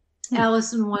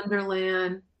 Alice in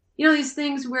Wonderland. These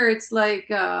things where it's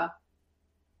like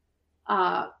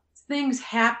things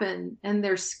happen and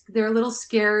they're a little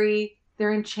scary,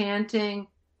 they're enchanting,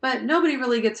 but nobody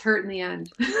really gets hurt in the end.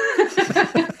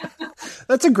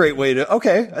 That's a great way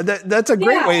that's a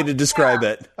great way to describe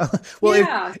it.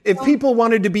 Well, if people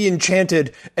wanted to be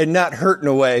enchanted and not hurt in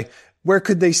a way, where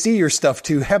could they see your stuff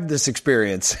to have this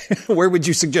experience? Where would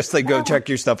you suggest they go check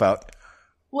your stuff out?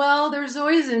 Well, there's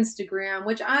always Instagram,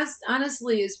 which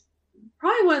honestly is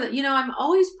probably one of the, I'm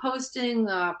always posting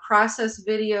process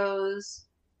videos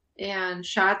and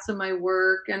shots of my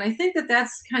work. And I think that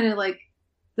that's kind of like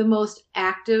the most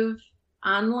active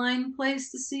online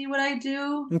place to see what I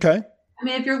do. Okay. I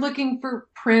mean, if you're looking for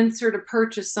prints or to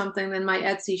purchase something, then my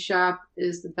Etsy shop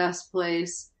is the best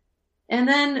place. And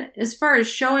then as far as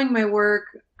showing my work,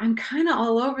 I'm kind of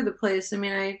all over the place. I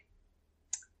mean,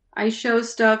 I show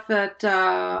stuff at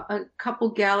a couple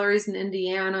galleries in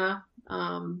Indiana,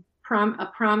 a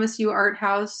Promise You art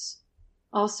house,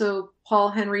 also Paul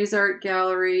Henry's art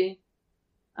gallery.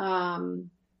 And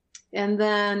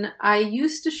then I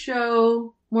used to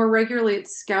show more regularly at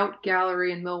Scout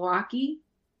Gallery in Milwaukee.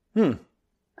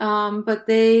 But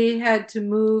they had to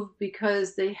move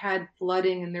because they had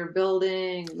flooding in their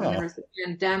building. And there was the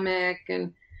pandemic.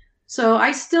 And so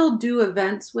I still do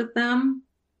events with them,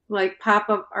 like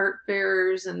pop-up art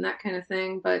fairs and that kind of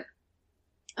thing. But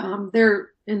they're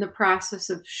in the process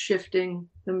of shifting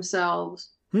themselves.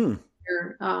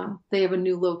 they have a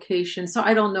new location. So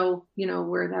I don't know,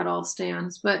 where that all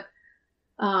stands. But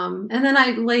and then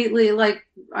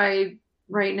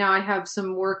right now I have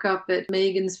some work up at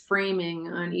Megan's Framing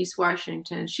on East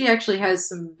Washington. She actually has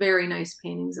some very nice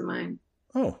paintings of mine.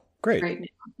 Oh, great. Right now.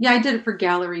 Yeah, I did it for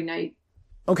gallery night.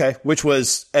 Okay, which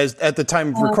was at the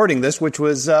time of recording this, which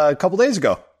was a couple days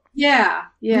ago. Yeah.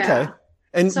 Okay.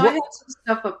 And so I have some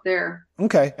stuff up there.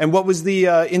 Okay. And what was the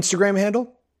Instagram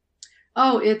handle?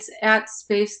 Oh, it's at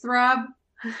Space Throb.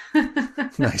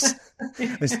 Nice.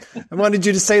 I wanted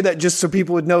you to say that just so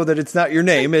people would know that it's not your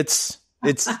name. It's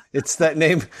that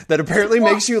name that apparently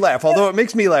makes you laugh, although it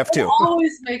makes me laugh too. It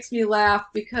always makes me laugh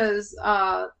because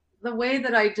the way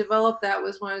that I developed that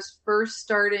was when I was first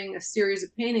starting a series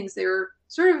of paintings. They were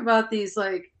sort of about these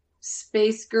like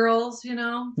space girls,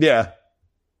 Yeah.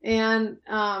 And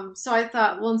so I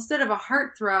thought, well, instead of a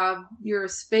heartthrob, you're a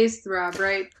space throb,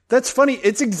 right? That's funny.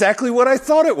 It's exactly what I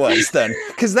thought it was then,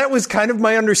 because that was kind of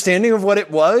my understanding of what it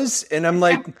was. And I'm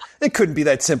like, it couldn't be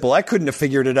that simple. I couldn't have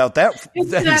figured it out that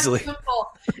easily.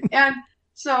 Simple. And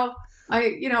so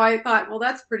I thought, well,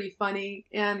 that's pretty funny.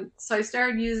 And so I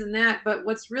started using that. But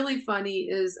what's really funny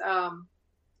is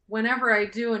whenever I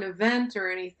do an event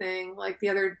or anything, like the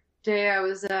other day I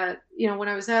was at, when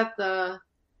I was at the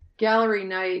gallery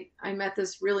night, I met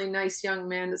this really nice young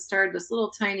man that started this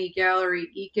little tiny gallery,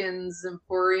 Egan's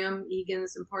Emporium.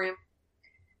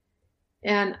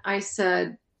 And I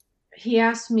said, he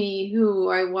asked me who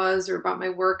I was or about my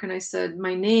work, and I said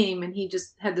my name, and he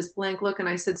just had this blank look, and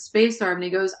I said Space Throb, and he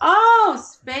goes, "Oh,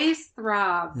 Space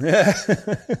Throb."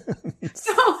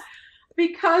 So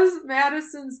because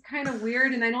Madison's kind of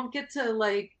weird, and I don't get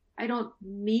to I don't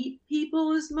meet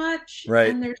people as much, right?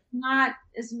 And there's not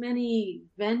as many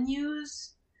venues.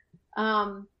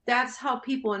 That's how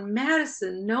people in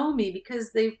Madison know me,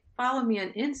 because they follow me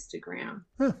on Instagram.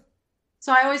 Huh.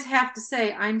 So I always have to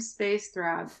say, I'm Space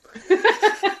Throb.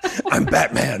 I'm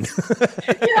Batman.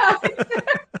 Yeah.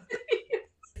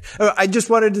 I just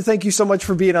wanted to thank you so much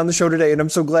for being on the show today, and I'm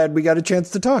so glad we got a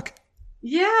chance to talk.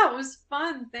 Yeah, it was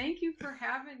fun. Thank you for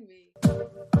having me.